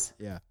was.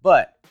 Yeah.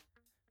 But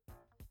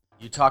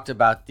you talked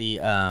about the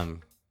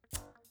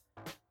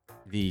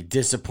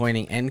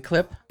disappointing end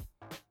clip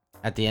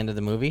at the end of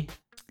the movie.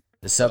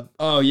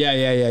 Oh yeah.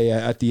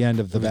 At the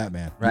end of the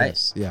Batman. Right?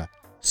 Yes, yeah.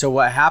 So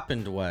what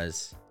happened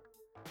was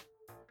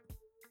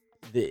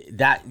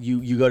that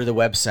you go to the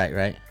website,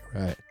 right?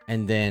 Right.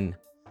 And then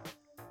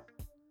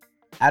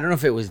I don't know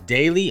if it was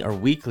daily or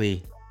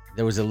weekly,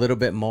 there was a little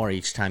bit more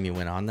each time you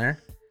went on there.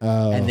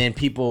 Oh. And then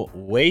people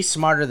way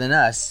smarter than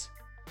us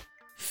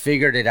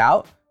figured it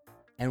out.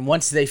 And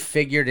once they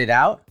figured it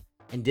out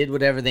and did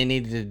whatever they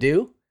needed to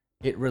do,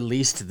 it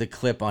released the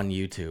clip on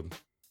YouTube.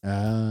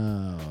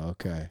 Oh,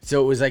 okay.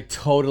 So it was like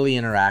totally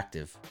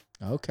interactive.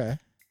 Okay.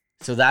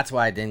 So that's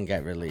why it didn't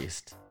get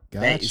released.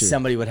 Gotcha.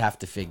 Somebody would have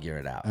to figure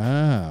it out.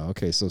 Oh,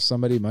 okay. So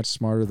somebody much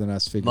smarter than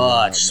us figured it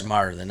out. Much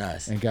smarter than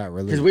us. And got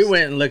released. Because we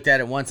went and looked at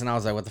it once and I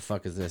was like, what the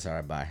fuck is this? All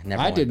right, bye.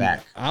 Never went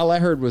back. All I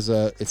heard was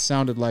it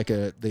sounded like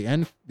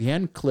the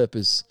end clip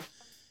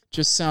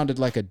just sounded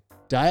like a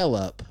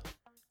dial-up,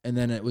 and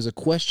then it was a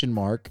question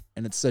mark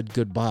and it said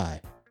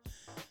goodbye.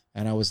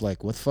 And I was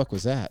like, what the fuck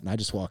was that? And I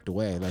just walked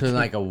away.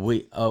 Like a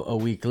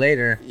week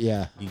later,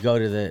 yeah,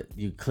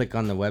 you click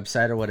on the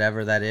website or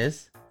whatever that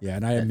is. Yeah,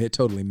 and I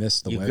totally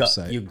missed the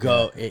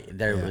website.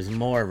 There was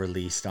more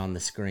released on the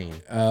screen.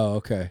 Oh,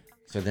 okay.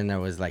 So then there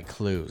was like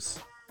clues.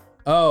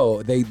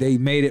 Oh, they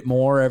made it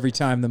more every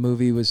time the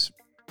movie was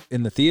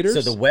in the theaters?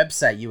 So the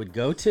website you would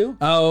go to.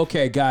 Oh,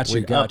 okay, got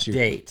you.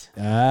 Update.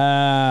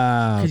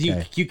 Ah,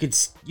 okay.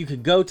 Because you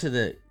could go to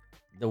the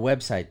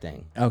website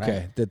thing. Okay,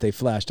 right? that they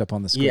flashed up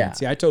on the screen. Yeah.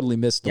 See, I totally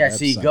missed the website. Yeah,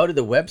 so you go to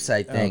the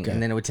website thing,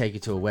 and then it would take you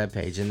to a web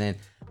page. And then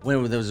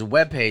when there was a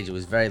web page, it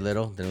was very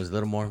little. Then it was a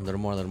little more. And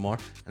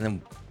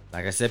then,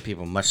 like I said,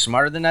 people much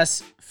smarter than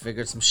us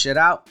figured some shit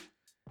out.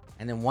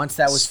 And then once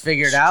that was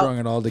figured out, strung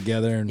it all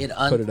together and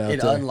put it out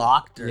there.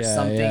 Unlocked or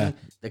something,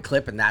 the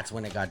clip, and that's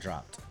when it got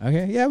dropped.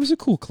 Okay, yeah, it was a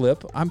cool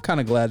clip. I'm kind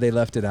of glad they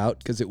left it out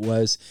because it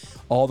was,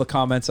 all the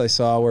comments I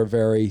saw were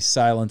very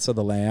Silence of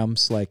the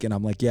Lambs, and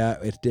I'm like,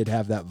 yeah, it did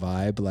have that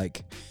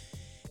vibe,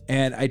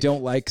 and I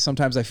don't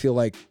sometimes I feel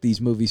like these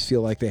movies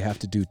feel like they have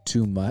to do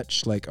too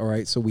much. All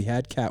right, so we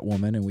had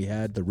Catwoman and we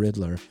had the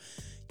Riddler.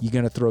 You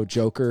gonna throw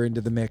Joker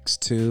into the mix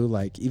too?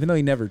 Even though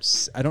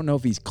I don't know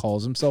if he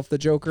calls himself the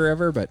Joker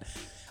ever, but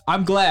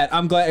I'm glad.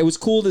 It was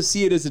cool to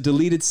see it as a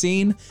deleted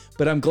scene,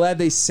 but I'm glad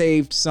they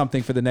saved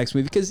something for the next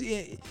movie because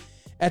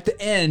at the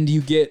end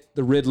you get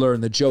the Riddler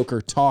and the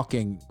Joker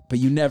talking, but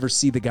you never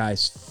see the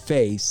guy's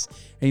face,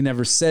 and he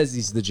never says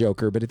he's the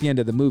Joker. But at the end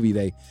of the movie,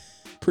 they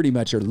pretty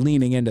much are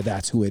leaning into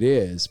that's who it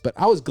is. But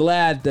I was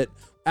glad that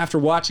after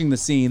watching the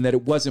scene that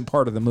it wasn't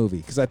part of the movie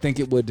because I think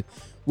it would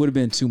have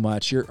been too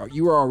much.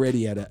 You were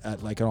already at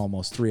an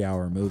almost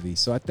 3-hour movie,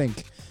 so I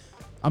think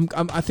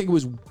I think it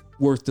was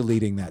worth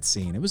deleting that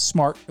scene. It was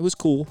smart, it was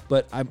cool,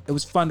 but it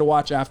was fun to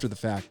watch after the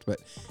fact. But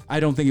I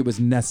don't think it was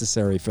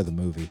necessary for the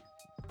movie.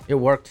 It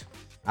worked.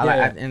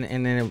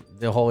 And then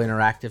the whole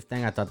interactive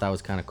thing, I thought that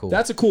was kind of cool.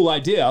 That's a cool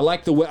idea. I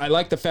like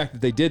the fact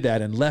that they did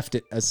that and left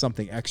it as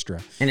something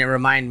extra. And it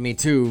reminded me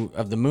too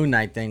of the Moon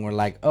Knight thing, where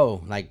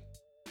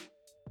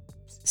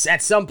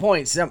at some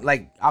point,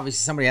 obviously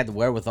somebody had the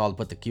wherewithal to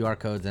put the QR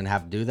codes and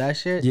have to do that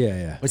shit.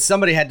 Yeah. But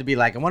somebody had to be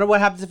like, I wonder what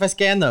happens if I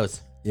scan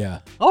those. Yeah.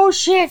 Oh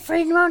shit,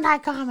 free Moon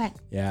Knight comic.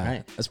 Yeah.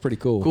 Right? That's pretty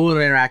cool. Cool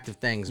interactive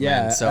things,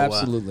 man. Yeah,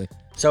 absolutely.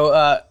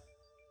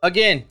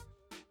 Again,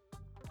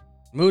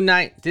 Moon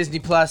Knight, Disney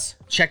Plus,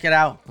 check it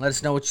out. Let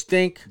us know what you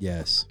think.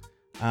 Yes.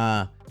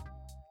 Let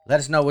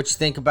us know what you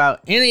think about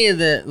any of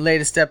the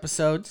latest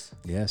episodes.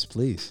 Yes,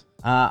 please.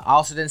 I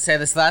also didn't say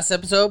this last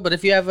episode, but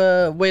if you have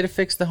a way to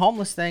fix the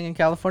homeless thing in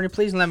California,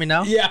 please let me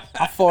know. Yeah.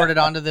 I'll forward it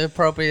on to the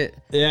appropriate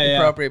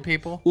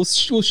people. We'll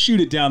shoot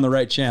it down the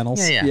right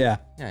channels. Yeah.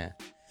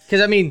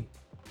 Because,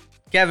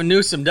 Gavin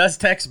Newsom does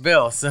text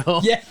Bill,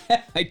 so... Yeah,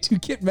 I do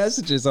get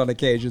messages on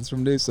occasions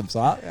from Newsom, so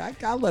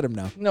I'll let him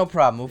know. No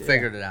problem. We'll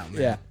figure it out,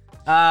 man.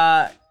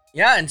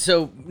 Yeah. And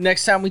so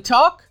next time we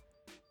talk,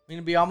 We're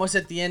gonna be almost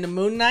at the end of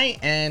Moon Knight,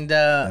 and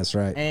That's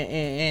right.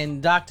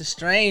 And Doctor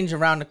Strange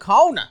around the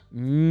corner,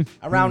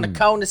 around the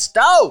corner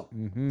store.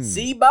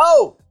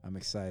 Sibo, I'm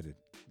excited.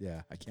 Yeah,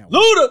 I can't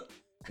Luda.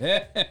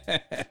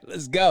 wait.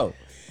 Let's go.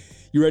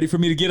 You ready for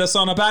me to get us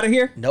on up out of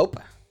here? Nope.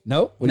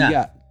 No? What do Nah. you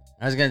got?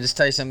 I was gonna just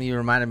tell you something. You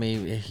reminded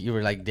me. You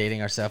were like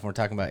dating ourselves, and we're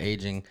talking about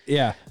aging.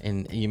 Yeah.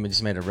 And you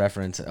just made a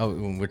reference. Oh,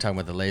 when we're talking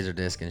about the laser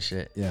disc and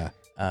shit. Yeah.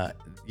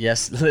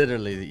 Yes,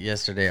 literally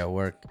yesterday at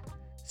work,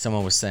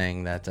 someone was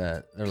saying that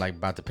they're like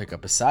about to pick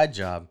up a side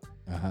job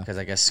because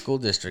I guess school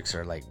districts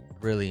are like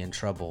really in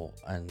trouble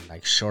and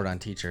like short on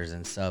teachers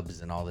and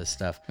subs and all this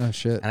stuff. Oh,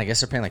 shit. And I guess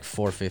they're paying like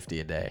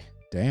 $450 a day.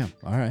 Damn.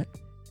 All right.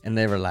 And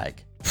they were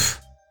like,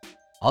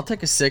 "I'll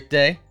take a sick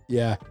day,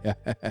 Yeah. Yeah.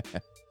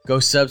 go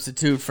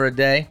substitute for a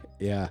day.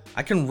 Yeah.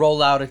 I can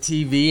roll out a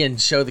TV and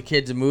show the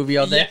kids a movie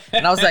all day."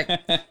 And I was like,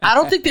 I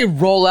don't think they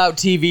roll out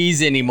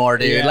TVs anymore,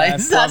 dude. Yeah, like,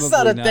 that's not a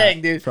probably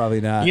thing, dude.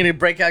 Probably not. You gonna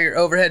break out your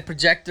overhead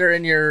projector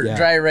and your Yeah.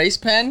 dry erase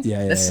pen?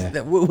 Yeah,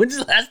 yeah. When's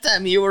the last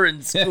time you were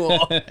in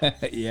school?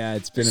 Yeah,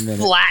 it's been a minute.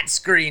 Flat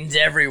screens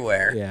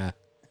everywhere. Yeah.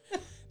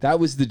 That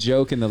was the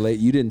joke in the late.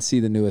 You didn't see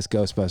the newest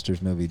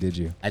Ghostbusters movie, did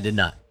you? I did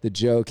not. The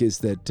joke is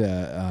that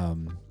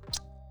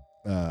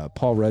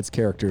Paul Rudd's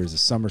character is a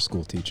summer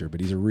school teacher, but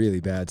he's a really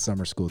bad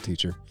summer school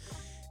teacher.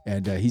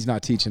 And he's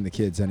not teaching the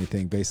kids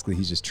anything. Basically,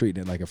 he's just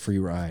treating it like a free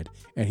ride.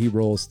 And he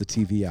rolls the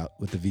TV out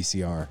with the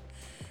VCR.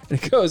 And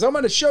he goes, "I'm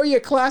going to show you a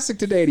classic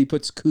today." And he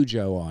puts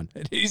Cujo on.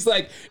 And he's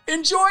like,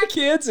 "Enjoy,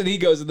 kids." And he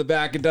goes in the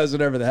back and does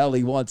whatever the hell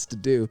he wants to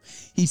do.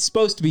 He's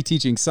supposed to be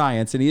teaching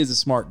science, and he is a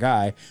smart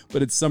guy.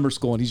 But it's summer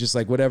school, and he's just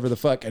like, whatever the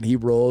fuck. And he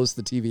rolls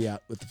the TV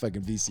out with the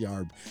fucking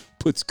VCR,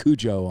 puts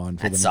Cujo on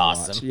for That's them to watch.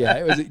 awesome. Yeah,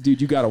 it was,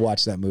 dude, you got to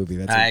watch that movie.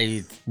 That's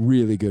a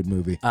really good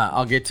movie.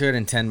 I'll get to it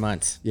in 10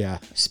 months. Yeah.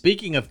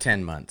 Speaking of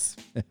 10 months,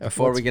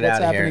 before we get what's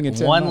out of here, happening in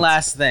 10 one months?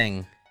 last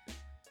thing.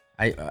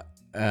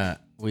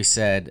 We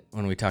said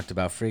when we talked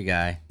about Free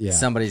Guy, Yeah.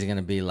 somebody's going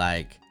to be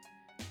like,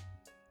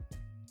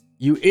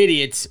 "You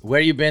idiots,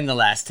 where you been the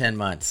last 10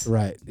 months?"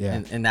 Right.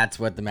 Yeah. And that's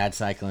what the Mad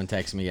Cyclone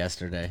texted me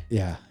yesterday.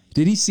 Yeah.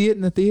 Did he see it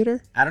in the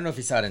theater? I don't know if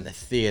he saw it in the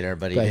theater,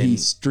 but he But didn't. he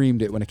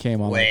streamed it when it came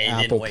on like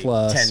didn't Apple wait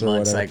Plus 10 or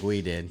months whatever. like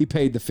we did. He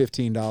paid the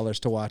 $15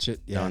 to watch it.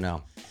 Yeah. Don't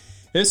know.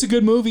 It's a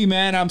good movie,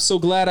 man. I'm so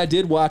glad I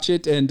did watch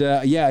it. And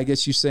yeah, I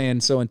guess you're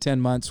saying so in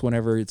 10 months,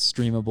 whenever it's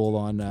streamable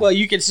on. Well,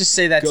 you can just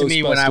say that to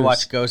me when I Ghostbusters.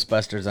 watch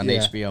Ghostbusters on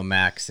Yeah. HBO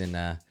Max.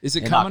 Is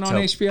it in coming on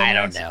October. HBO I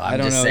don't Max? know. I I'm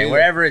don't just know saying, either.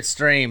 wherever it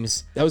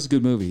streams. That was a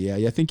good movie. Yeah.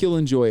 I think you'll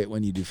enjoy it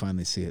when you do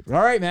finally see it.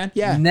 All right, man.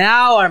 Yeah.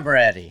 Now I'm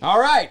ready. All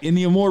right. In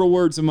the immortal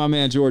words of my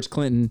man George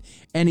Clinton,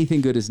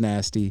 anything good is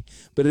nasty,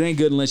 but it ain't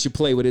good unless you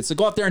play with it. So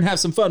go out there and have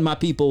some fun, my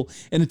people.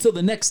 And until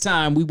the next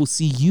time, we will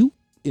see you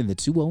in the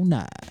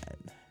 209.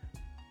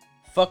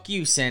 Fuck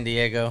you, San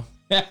Diego.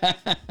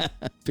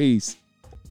 Peace.